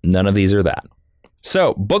none of these are that.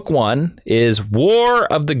 So, book 1 is War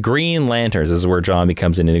of the Green Lanterns. This is where John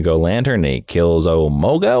becomes an Indigo Lantern and he kills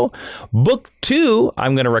Omogo. Book 2,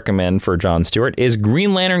 I'm going to recommend for Jon Stewart, is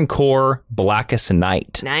Green Lantern Corps Blackest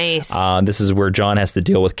Night. Nice. This is where John has to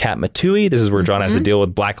deal with Kat Matui. This is where John has to deal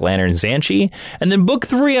with Black Lantern Xanshi. And then book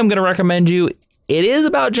 3, I'm going to recommend you. It is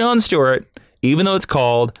about Jon Stewart, even though it's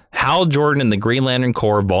called Hal Jordan and the Green Lantern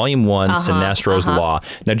Corps, Volume 1, Sinestro's Law.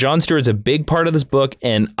 Now, Jon Stewart's a big part of this book,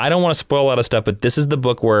 and I don't want to spoil a lot of stuff, but this is the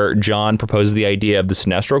book where John proposes the idea of the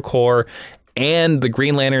Sinestro Corps and the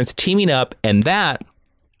Green Lanterns teaming up, and that,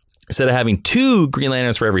 instead of having 2 Green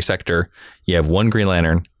Lanterns for every sector, you have 1 Green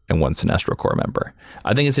Lantern and 1 Sinestro Corps member.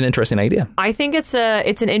 I think it's an interesting idea. I think it's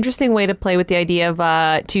an interesting way to play with the idea of,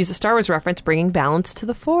 to use a Star Wars reference, bringing balance to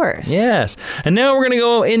the Force. Yes. And now we're going to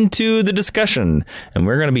go into the discussion, and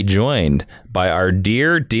we're going to be joined by our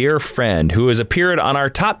dear, dear friend who has appeared on our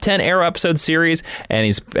Top 10 Arrow episode series, and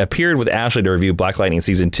he's appeared with Ashley to review Black Lightning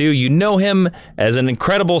Season 2. You know him as an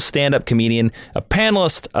incredible stand-up comedian, a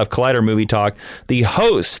panelist of Collider Movie Talk, the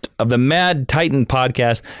host of the Mad Titan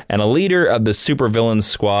podcast, and a leader of the Supervillains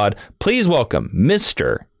Squad. Please welcome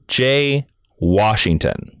Mr. Jay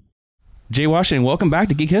Washington. Jay Washington, welcome back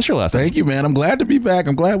to Geek History Lesson. Thank you, man. I'm glad to be back.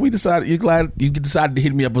 I'm glad you decided to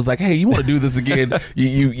hit me up. It was like, hey, you want to do this again?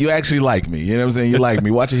 you actually like me. You know what I'm saying? You like me.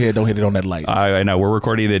 Watch your head. Don't hit it on that light. I know. We're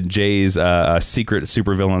recording at Jay's secret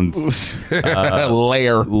supervillains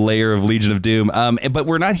layer of Legion of Doom. But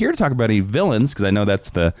we're not here to talk about any villains, because I know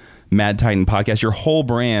that's the Mad Titan podcast. Your whole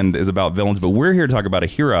brand is about villains, but we're here to talk about a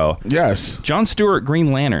hero. Yes. Jon Stewart,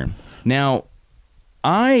 Green Lantern. Now,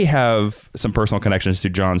 I have some personal connections to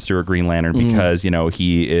Jon Stewart, Green Lantern, because,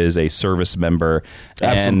 he is a service member.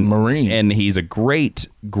 Absolute Marine. And he's a great,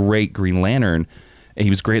 great Green Lantern. He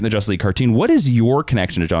was great in the Justice League cartoon. What is your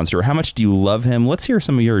connection to Jon Stewart? How much do you love him? Let's hear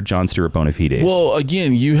some of your Jon Stewart bona fides. Well,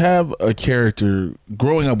 again, you have a character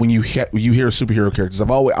growing up. When you hear superhero characters,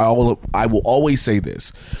 I will always say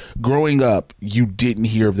this: growing up, you didn't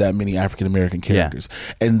hear of that many African American characters,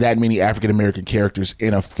 and that many African American characters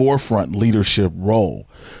in a forefront leadership role.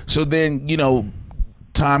 So then,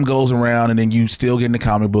 time goes around, and then you still get into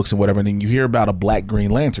comic books and whatever, and then you hear about a Black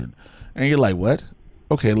Green Lantern, and you're like, what?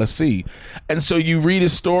 Okay, let's see. And so you read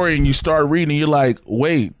his story and you start reading and you're like,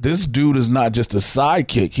 wait, this dude is not just a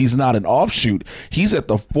sidekick. He's not an offshoot. He's at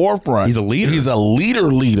the forefront. He's a leader. He's a leader.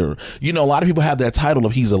 A lot of people have that title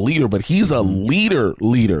of he's a leader, but he's a leader.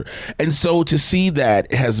 And so to see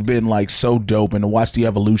that has been like so dope, and to watch the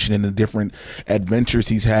evolution and the different adventures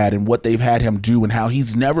he's had and what they've had him do and how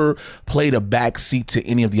he's never played a back seat to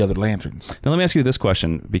any of the other Lanterns. Now, let me ask you this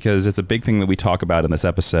question, because it's a big thing that we talk about in this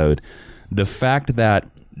episode. The fact that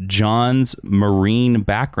John's Marine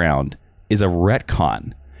background is a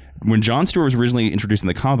retcon. When Jon Stewart was originally introduced in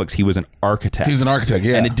the comic books, he was an architect. He was an architect,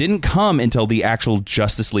 yeah. And it didn't come until the actual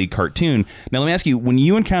Justice League cartoon. Now, let me ask you, when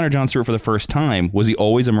you encountered Jon Stewart for the first time, was he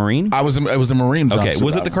always a Marine? It was the Marine. Jon Okay, Stewart.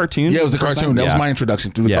 was it the cartoon? Yeah, it was the cartoon. That was my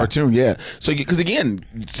introduction to the cartoon, yeah. So, because again,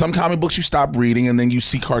 some comic books you stop reading and then you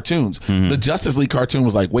see cartoons. The Justice League cartoon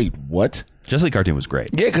was like, wait, what? Justice League cartoon was great.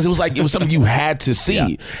 Yeah, because it was something you had to see.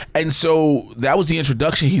 Yeah. And so that was the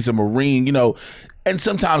introduction. He's a Marine, And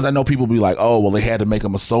sometimes I know people be like, oh, well, they had to make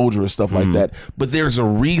him a soldier or stuff like that. But there's a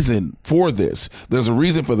reason for this. There's a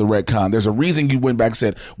reason for the retcon. There's a reason you went back and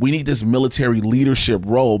said, we need this military leadership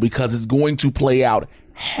role, because it's going to play out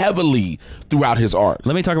heavily throughout his arc.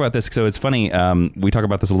 Let me talk about this. So it's funny. We talk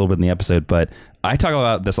about this a little bit in the episode, but I talk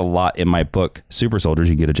about this a lot in my book, Super Soldiers.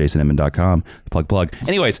 You can get it at jasonemmon.com. Plug.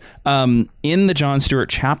 Anyways, in the Jon Stewart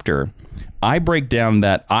chapter, I break down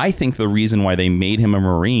that I think the reason why they made him a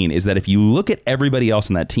Marine is that if you look at everybody else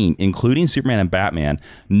on that team, including Superman and Batman,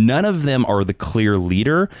 none of them are the clear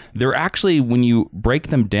leader. They're actually, when you break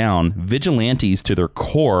them down, vigilantes to their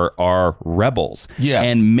core are rebels. Yeah.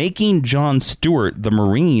 And making Jon Stewart the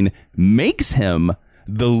Marine makes him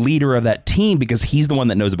the leader of that team because he's the one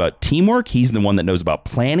that knows about teamwork. He's the one that knows about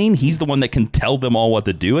planning. He's the one that can tell them all what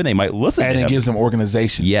to do, and they might listen to him. And it gives them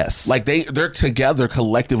organization. Yes. Like they're together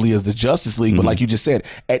collectively as the Justice League, but like you just said,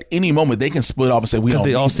 at any moment they can split off and say we don't. Because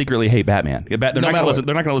they all secretly hate Batman. They're not going to listen.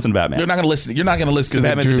 They're not going to listen to Batman. They're not going to listen. You're not going to listen to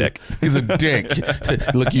that Batman's dude. a dick. He's a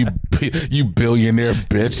dick. Look, you billionaire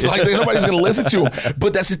bitch. Like nobody's going to listen to him.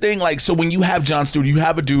 But that's the thing. Like, so when you have Jon Stewart, you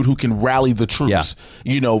have a dude who can rally the troops.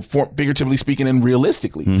 Yeah. You know, figuratively speaking and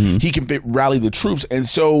realistically, he can rally the troops. And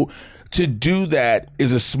so to do that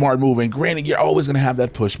is a smart move. And granted, you're always going to have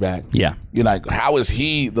that pushback. Yeah. You're like, how is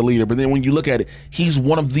he the leader? But then when you look at it, he's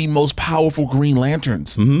one of the most powerful Green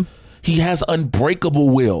Lanterns. He has unbreakable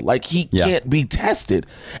will. Like, he can't be tested.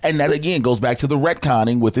 And that, again, goes back to the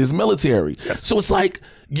retconning with his military. Yes. So it's like,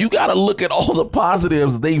 you got to look at all the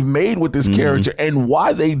positives they've made with this character and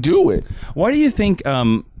why they do it. Why do you think...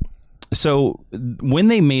 So when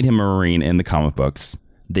they made him a Marine in the comic books,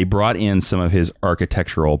 they brought in some of his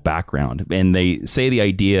architectural background, and they say the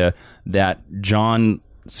idea that John's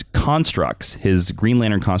constructs, his Green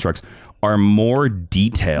Lantern constructs, are more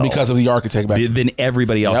detailed because of the architect background than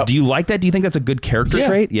everybody else. Yep. Do you like that? Do you think that's a good character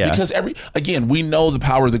trait? Yeah. Because again, we know the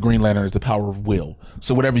power of the Green Lantern is the power of will.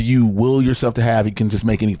 So whatever you will yourself to have, you can just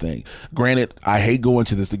make anything. Granted, I hate going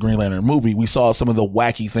to the Green Lantern movie. We saw some of the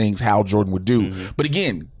wacky things Hal Jordan would do. But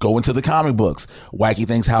again, go into the comic books. Wacky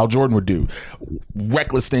things Hal Jordan would do.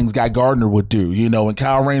 Reckless things Guy Gardner would do. You know, and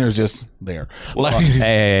Kyle Rayner's just there. Like,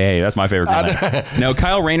 hey, that's my favorite Green Lantern. No,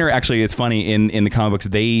 Kyle Rayner, actually, it's funny, in the comic books,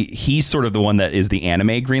 he's sort of the one that is the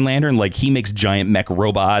anime Green Lantern. Like, he makes giant mech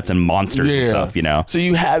robots and monsters and stuff, you know? So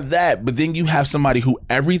you have that, but then you have somebody who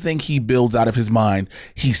everything he builds out of his mind,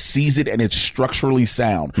 he sees it and it's structurally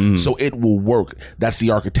sound. So it will work. That's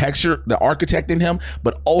the architect in him,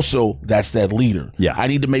 but also that's that leader. Yeah. I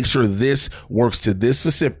need to make sure this works to this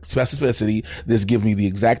specificity. This gives me the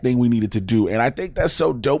exact thing we needed to do. And I think that's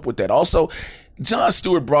so dope with that. Also, Jon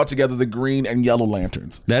Stewart brought together the Green and Yellow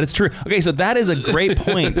Lanterns. That is true. Okay, so that is a great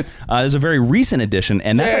point. There's a very recent addition,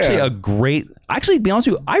 and that's actually a great... Actually, to be honest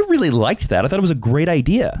with you, I really liked that. I thought it was a great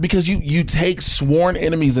idea. Because you take sworn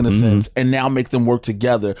enemies, in a sense, and now make them work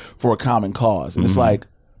together for a common cause. And it's like,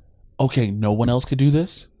 okay, no one else could do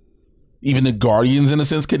this? Even the Guardians, in a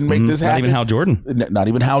sense, couldn't make this happen? Not even Hal Jordan. Not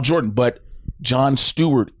even Hal Jordan, but Jon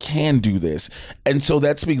Stewart can do this. And so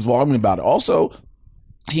that speaks volume about it. Also,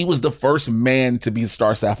 he was the first man to be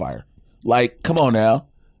Star Sapphire. Like, come on now.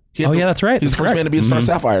 That's right. He's the first man to be a Star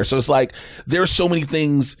Sapphire. So it's like, there's so many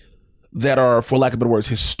things that are, for lack of better words,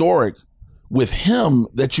 historic with him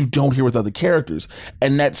that you don't hear with other characters.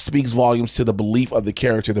 And that speaks volumes to the belief of the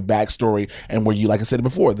character, the backstory, and where you, like I said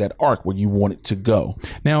before, that arc where you want it to go.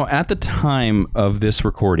 Now, at the time of this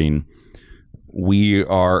recording, we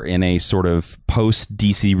are in a sort of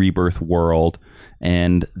post-DC Rebirth world,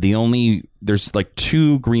 and there's like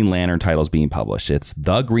 2 Green Lantern titles being published. It's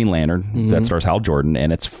The Green Lantern, that stars Hal Jordan,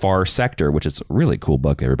 and it's Far Sector, which is a really cool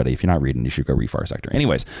book, everybody. If you're not reading, you should go read Far Sector.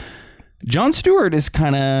 Anyways, Jon Stewart is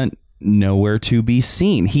kind of nowhere to be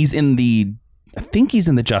seen. I think he's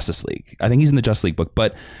in the Justice League. I think he's in the Justice League book.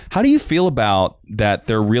 But how do you feel about that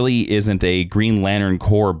there really isn't a Green Lantern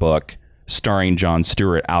Corps book starring Jon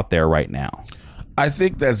Stewart out there right now? I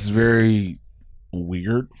think that's very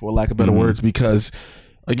weird, for lack of better words, because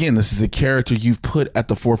again, this is a character you've put at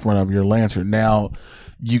the forefront of your Lantern. Now,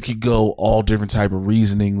 you could go all different type of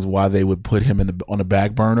reasonings why they would put him on the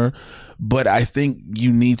back burner, but I think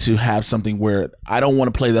you need to have something where I don't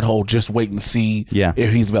want to play that whole just wait and see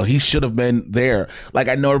if he's available. He should have been there. Like,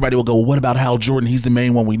 I know everybody will go, what about Hal Jordan? He's the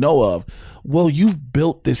main one we know of. Well, you've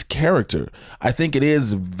built this character. I think it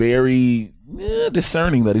is very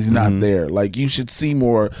discerning that he's not there. Like, you should see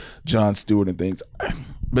more Jon Stewart and things.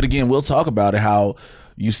 But again, we'll talk about it, how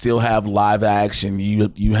you still have live action,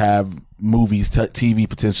 you have movies, TV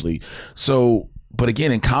potentially. So, but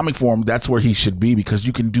again, in comic form, that's where he should be, because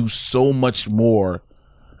you can do so much more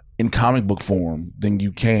in comic book form than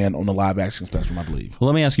you can on the live action spectrum, I believe. Well,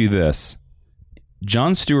 let me ask you this.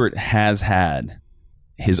 Jon Stewart has had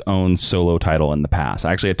his own solo title in the past.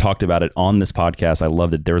 I actually had talked about it on this podcast. I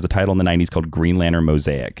loved it. There was a title in the 90s called Green Lantern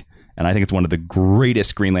Mosaic. And I think it's one of the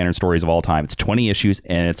greatest Green Lantern stories of all time. It's 20 issues,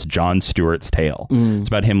 and it's Jon Stewart's tale. It's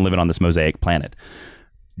about him living on this mosaic planet.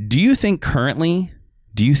 Do you think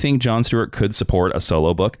Jon Stewart could support a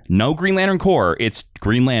solo book? No Green Lantern Corps. It's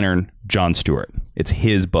Green Lantern Jon Stewart. It's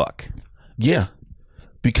his book. Yeah.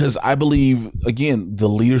 because I believe, again, the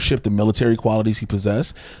leadership, the military qualities he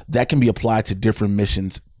possessed, that can be applied to different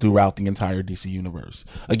missions throughout the entire DC universe.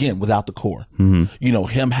 Again, without the core. You know,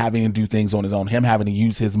 him having to do things on his own, him having to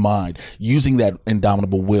use his mind, using that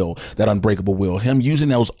indomitable will, that unbreakable will, him using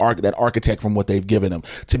that architect from what they've given him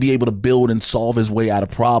to be able to build and solve his way out of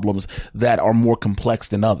problems that are more complex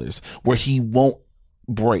than others, where he won't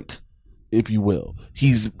break, if you will.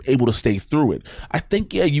 He's able to stay through it. I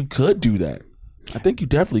think, yeah, you could do that. I think you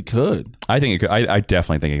definitely could. I think it could. I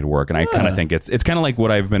definitely think it could work, and I kind of think it's kind of like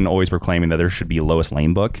what I've been always proclaiming, that there should be a Lois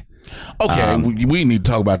Lane book. Okay, we need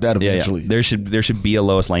to talk about that eventually. Yeah. There should be a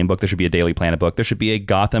Lois Lane book. There should be a Daily Planet book. There should be a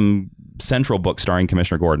Gotham Central book starring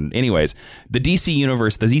Commissioner Gordon. Anyways, the DC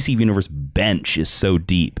universe bench is so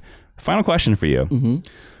deep. Final question for you: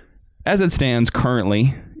 as it stands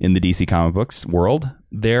currently in the DC comic books world,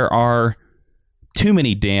 there are too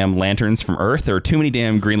many damn lanterns from Earth. There are too many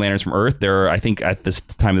damn Green Lanterns from Earth. There are, I think, at this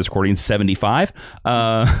time of this recording, 75.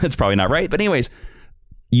 That's probably not right. But anyways,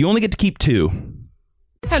 you only get to keep 2.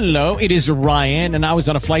 Hello, it is Ryan, and I was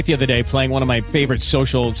on a flight the other day playing one of my favorite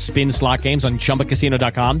social spin slot games on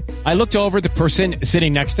ChumbaCasino.com. I looked over at the person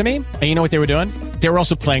sitting next to me, and you know what they were doing? They were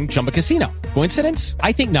also playing Chumba Casino. Coincidence?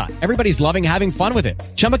 I think not. Everybody's loving having fun with it.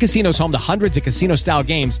 Chumba Casino is home to hundreds of casino-style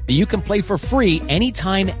games that you can play for free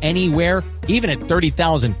anytime, anywhere, even at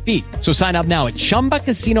 30,000 feet. So sign up now at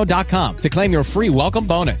ChumbaCasino.com to claim your free welcome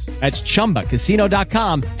bonus. That's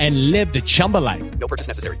ChumbaCasino.com and live the Chumba life. No purchase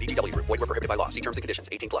necessary. VGW. Void where prohibited by law. See terms and conditions.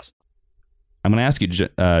 18+. I'm going to ask you,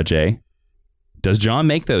 Jay, does John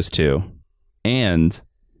make those 2? And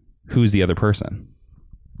who's the other person?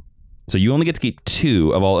 So you only get to keep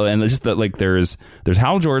 2 of all, and it's just that, like, there's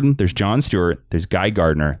Hal Jordan, there's John Stewart, there's Guy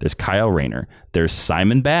Gardner, there's Kyle Rayner, there's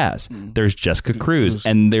Simon Baz, there's Jessica Cruz,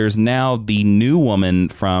 and there's now the new woman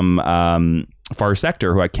from Far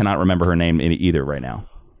Sector, who I cannot remember her name either right now,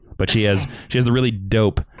 but she has the really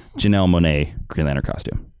dope Janelle Monáe Green Lantern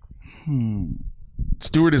costume.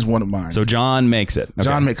 Stewart is one of mine. So John makes it. Okay.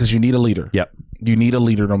 John makes, because you need a leader. Yep. You need a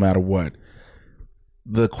leader no matter what.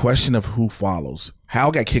 The question of who follows.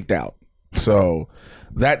 Hal got kicked out. So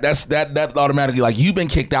that automatically, like, you've been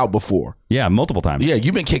kicked out before. Yeah, multiple times. Yeah,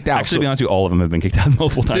 you've been kicked out. Actually, to be honest with you, all of them have been kicked out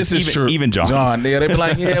multiple times. This is true. Even John. Yeah, they'd be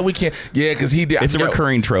like, yeah, we can't. Yeah, because he did. It's a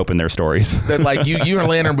recurring trope in their stories. That, like, you're a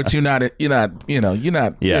lantern, but you're not.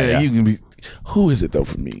 Yeah. You can be. Who is it though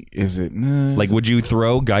for me? Is it like, would you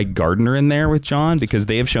throw Guy Gardner in there with John, because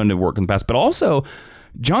they have shown to work in the past? But also,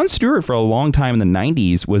 John Stewart for a long time in the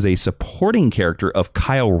 90s was a supporting character of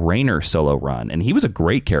Kyle Rayner's solo run, and he was a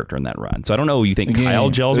great character in that run. So I don't know, you think Kyle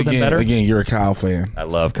gels with him better? Again, you're a Kyle fan. I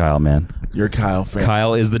love Kyle, man. You're a Kyle fan.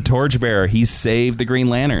 Kyle is the torchbearer. He saved the Green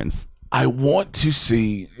Lanterns. I want to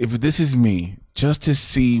see, if this is me, just to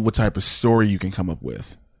see what type of story you can come up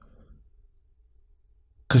with.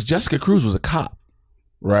 Because Jessica Cruz was a cop,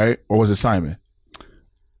 right? Or was it Simon?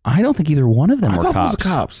 I don't think either one of them were cops. cops. It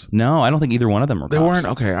was cops. No, I don't think either one of them were cops. They weren't?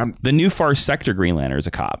 Okay. The new Far Sector Green Lantern is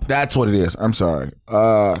a cop. That's what it is. I'm sorry.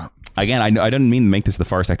 Again, I didn't mean to make this the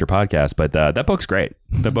Far Sector podcast, but that book's great.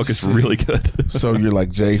 The book is really good. So you're like,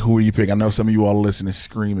 Jay, who are you picking? I know some of you all listening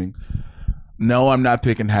screaming. No, I'm not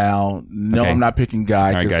picking Hal. No, Okay. I'm not picking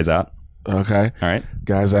Guy. All right, guys out. Okay. All right.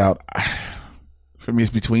 Guys out. For me, it's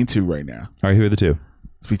between 2 right now. All right, who are the 2?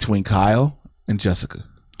 It's between Kyle and Jessica.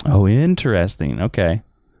 Oh, interesting. Okay.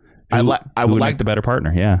 I would like like the better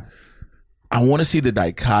partner. Yeah. I want to see the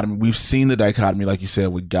dichotomy. We've seen the dichotomy, like you said,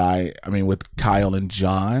 with Kyle and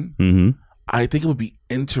John. Mm-hmm. I think it would be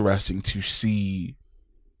interesting to see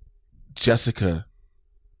Jessica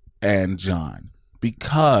and John,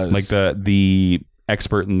 because Like the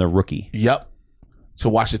expert and the rookie. Yep. To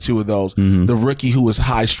watch the 2 of those. Mm-hmm. The rookie who is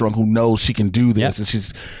high strung, who knows she can do this, Yep.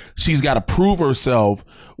 and she's got to prove herself,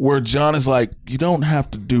 where John is like, you don't have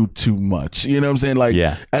to do too much. You know what I'm saying? Like,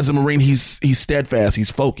 Yeah. as a Marine, he's steadfast, he's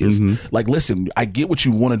focused. Mm-hmm. Like, listen, I get what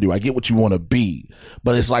you want to do, I get what you want to be,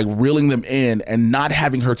 but it's like reeling them in and not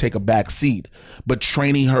having her take a back seat, but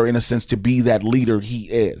training her in a sense to be that leader he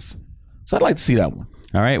is. So I'd like to see that one.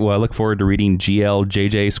 All right. Well, I look forward to reading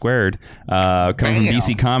GLJJ Squared, coming from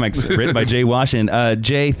DC Comics, written by Jay Washington.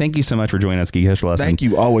 Jay, thank you so much for joining us, Geek History Lesson. Thank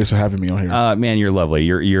you always for having me on here. Man, you're lovely.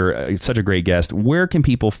 You're such a great guest. Where can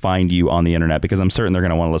people find you on the internet? Because I'm certain they're going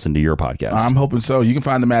to want to listen to your podcast. I'm hoping so. You can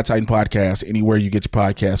find the Mad Titan podcast anywhere you get your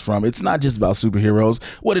podcast from. It's not just about superheroes.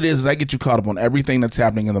 What it is I get you caught up on everything that's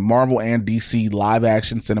happening in the Marvel and DC live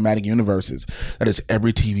action cinematic universes. That is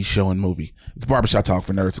every TV show and movie. It's Barbershop Talk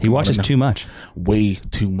for Nerds. He watches too much. Way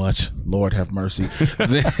too much. Lord have mercy.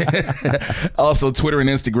 Also, Twitter and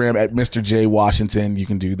Instagram at Mr. J Washington. You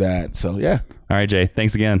can do that. So, yeah. All right, Jay.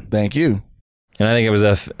 Thanks again. Thank you. And I think it was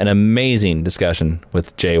an amazing discussion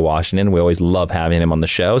with Jay Washington. We always love having him on the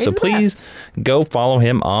show. So please go follow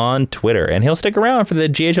him on Twitter. And he'll stick around for the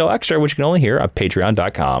GHL Extra, which you can only hear at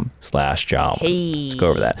patreon.com/John. Hey. Let's go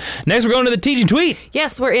over that. Next, we're going to the teaching tweet.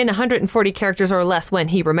 Yes, we're in 140 characters or less when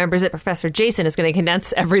he remembers it. Professor Jason is going to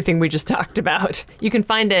condense everything we just talked about. You can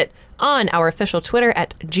find it on our official Twitter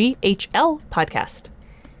at GHL Podcast.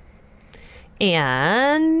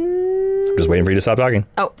 And... I'm just waiting for you to stop talking.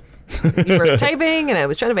 Oh. You were typing, and I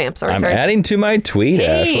was trying to vamp. Sorry. I'm adding to my tweet, Hey,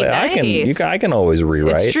 Ashley. nice. I can always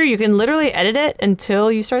rewrite. It's true. You can literally edit it until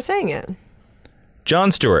you start saying it.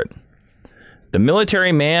 John Stewart, the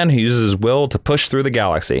military man who uses his will to push through the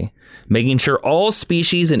galaxy, making sure all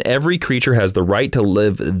species and every creature has the right to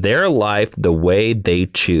live their life the way they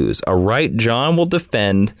choose. A right John will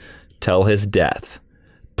defend till his death.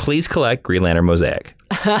 Please collect Green Lantern Mosaic.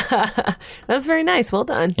 That's very nice. Well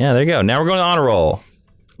done. Yeah, there you go. Now we're going to honor roll.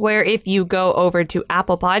 Where if you go over to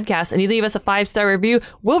Apple Podcasts and you leave us a 5-star review,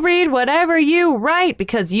 we'll read whatever you write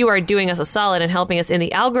because you are doing us a solid and helping us in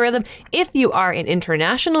the algorithm. If you are an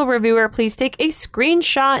international reviewer, please take a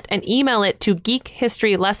screenshot and email it to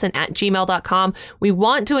geekhistorylesson@gmail.com. We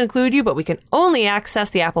want to include you, but we can only access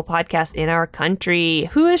the Apple Podcast in our country.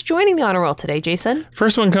 Who is joining the honor roll today, Jason?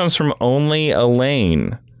 First one comes from Only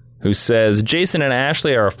Elaine, who says, Jason and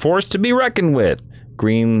Ashley are a force to be reckoned with.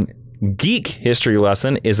 Geek history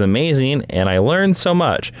lesson is amazing, and I learned so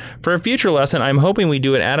much. For a future lesson, I'm hoping we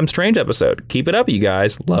do an Adam Strange episode. Keep it up, you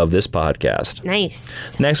guys. Love this podcast.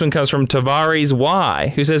 Nice. Next one comes from Tavares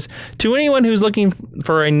Y, who says, to anyone who's looking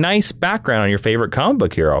for a nice background on your favorite comic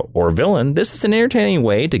book hero or villain, this is an entertaining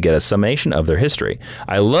way to get a summation of their history.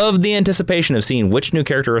 I love the anticipation of seeing which new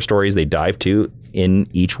character or stories they dive to in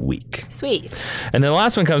each week. Sweet. And then the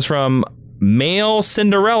last one comes from Male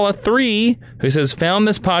Cinderella 3, who says, found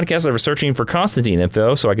this podcast after searching for Constantine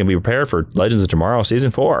info so I can be prepared for Legends of Tomorrow Season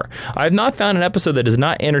 4. I have not found an episode that does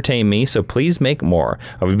not entertain me, so please make more.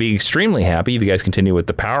 I would be extremely happy if you guys continue with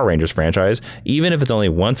the Power Rangers franchise, even if it's only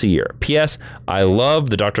once a year. P.S. I love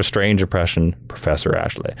the Doctor Strange impression, Professor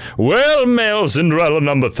Ashley. Well, Male Cinderella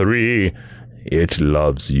number 3. It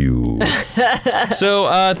loves you.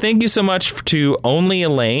 So thank you so much to Only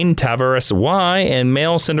Elaine, Tavares Y, and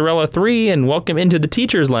Male Cinderella 3, and welcome into the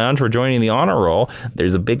Teacher's Lounge for joining the honor roll.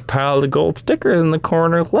 There's a big pile of gold stickers in the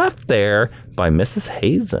corner left there by Mrs.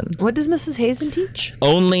 Hazen. What does Mrs. Hazen teach?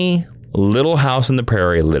 Only Little House on the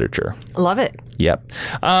Prairie literature. Love it. Yep.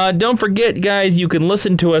 Don't forget, guys, you can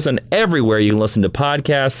listen to us on everywhere. You can listen to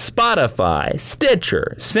podcasts, Spotify,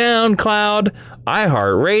 Stitcher, SoundCloud,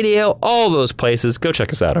 iHeartRadio, all those places. Go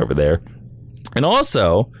check us out over there. And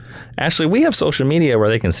also, Ashley, we have social media where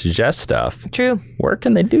they can suggest stuff. True. Where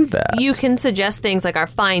can they do that? You can suggest things like our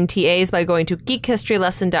fine TAs by going to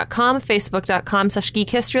geekhistorylesson.com,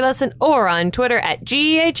 facebook.com/geekhistorylesson, or on Twitter at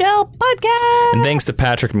GHL Podcast. And thanks to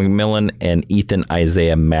Patrick McMillan and Ethan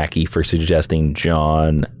Isaiah Mackey for suggesting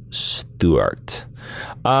John Stewart.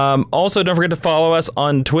 Also, don't forget to follow us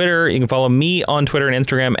on Twitter. You can follow me on Twitter and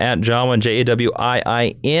Instagram at Jawin,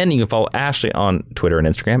 Jawiin. You can follow Ashley on Twitter and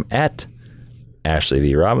Instagram at Ashley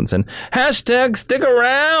V. Robinson. Hashtag stick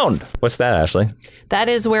around. What's that, Ashley? That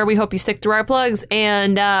is where we hope you stick through our plugs,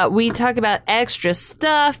 and we talk about extra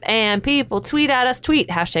stuff, and people tweet at us. Tweet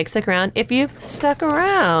hashtag stick around if you've stuck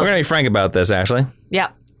around. We're going to be frank about this, Ashley. Yeah.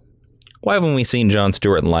 Why haven't we seen John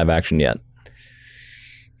Stewart in live action yet?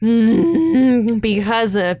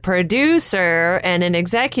 Because a producer and an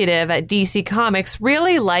executive at DC Comics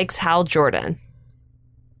really likes Hal Jordan.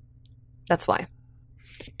 That's why.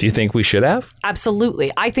 Do you think we should have?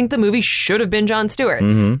 Absolutely. I think the movie should have been John Stewart.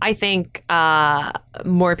 Mm-hmm. I think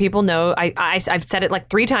more people know. I've said it like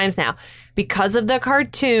 3 times now. Because of the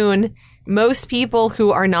cartoon, most people who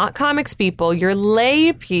are not comics people, your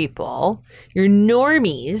lay people, your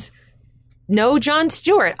normies, know John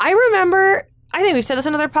Stewart. I remember, I think we've said this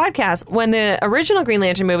on other podcasts, when the original Green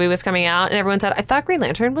Lantern movie was coming out and everyone said, I thought Green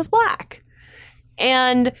Lantern was black.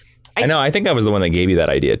 And I know. I think I was the one that gave you that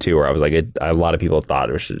idea too, where I was like, a lot of people thought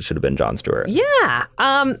it should have been John Stewart. Yeah.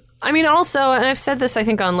 I mean, also, and I've said this, I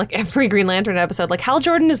think, on like every Green Lantern episode, like Hal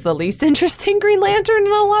Jordan is the least interesting Green Lantern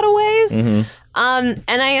in a lot of ways. Mm-hmm.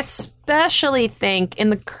 And I especially think in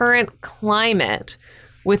the current climate,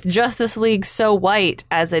 with Justice League so white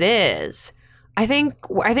as it is, I think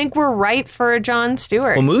we're right for John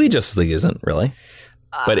Stewart. Well, movie Justice League isn't really,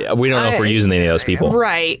 but we don't know if we're using any of those people.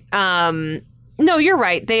 Right. No, you're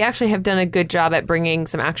right. They actually have done a good job at bringing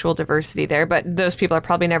some actual diversity there, but those people are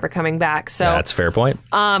probably never coming back. So that's a fair point.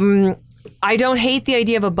 I don't hate the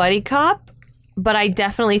idea of a buddy cop, but I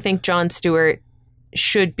definitely think John Stewart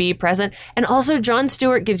should be present. And also, John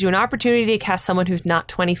Stewart gives you an opportunity to cast someone who's not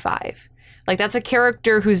 25. Like, that's a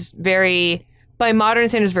character who's very, by modern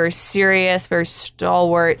standards, very serious, very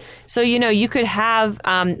stalwart. So, you could have,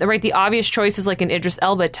 the obvious choice is like an Idris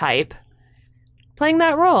Elba type playing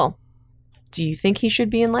that role. Do you think he should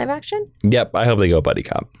be in live action? Yep, I hope they go buddy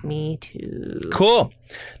cop. Me too. Cool.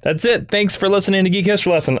 That's it. Thanks for listening to Geek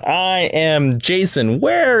History Lesson. I am Jason.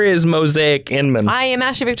 Where is Mosaic Inman? I am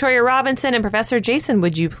Ashley Victoria Robinson, and Professor Jason,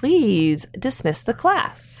 would you please dismiss the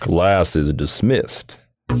class? Class is dismissed.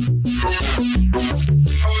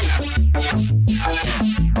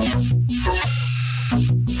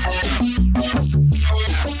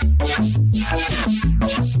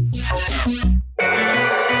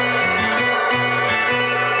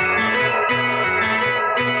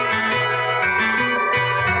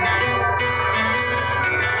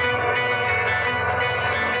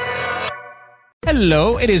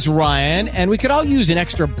 Hello, it is Ryan, and we could all use an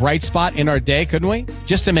extra bright spot in our day, couldn't we?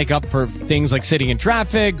 Just to make up for things like sitting in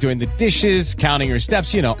traffic, doing the dishes, counting your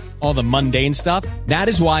steps, all the mundane stuff. That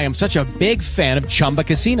is why I'm such a big fan of Chumba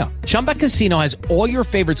Casino. Chumba Casino has all your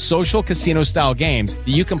favorite social casino-style games that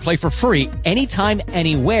you can play for free anytime,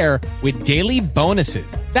 anywhere with daily bonuses.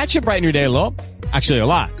 That should brighten your day a little. Actually, a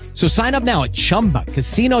lot. So sign up now at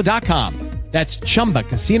ChumbaCasino.com. That's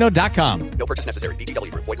ChumbaCasino.com. No purchase necessary.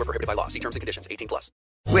 VGW Group. Void where prohibited by law. See terms and conditions. 18+.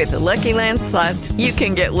 With the Lucky Land Slots, you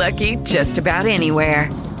can get lucky just about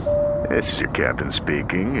anywhere. This is your captain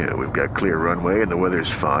speaking. We've got clear runway and the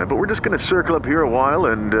weather's fine, but we're just going to circle up here a while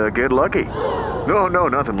and get lucky. No,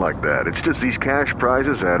 nothing like that. It's just these cash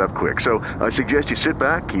prizes add up quick. So I suggest you sit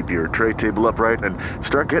back, keep your tray table upright, and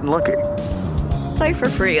start getting lucky. Play for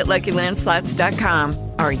free at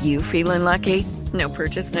LuckyLandSlots.com. Are you feeling lucky? No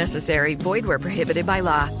purchase necessary. Void where prohibited by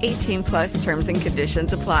law. 18+ terms and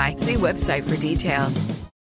conditions apply. See website for details.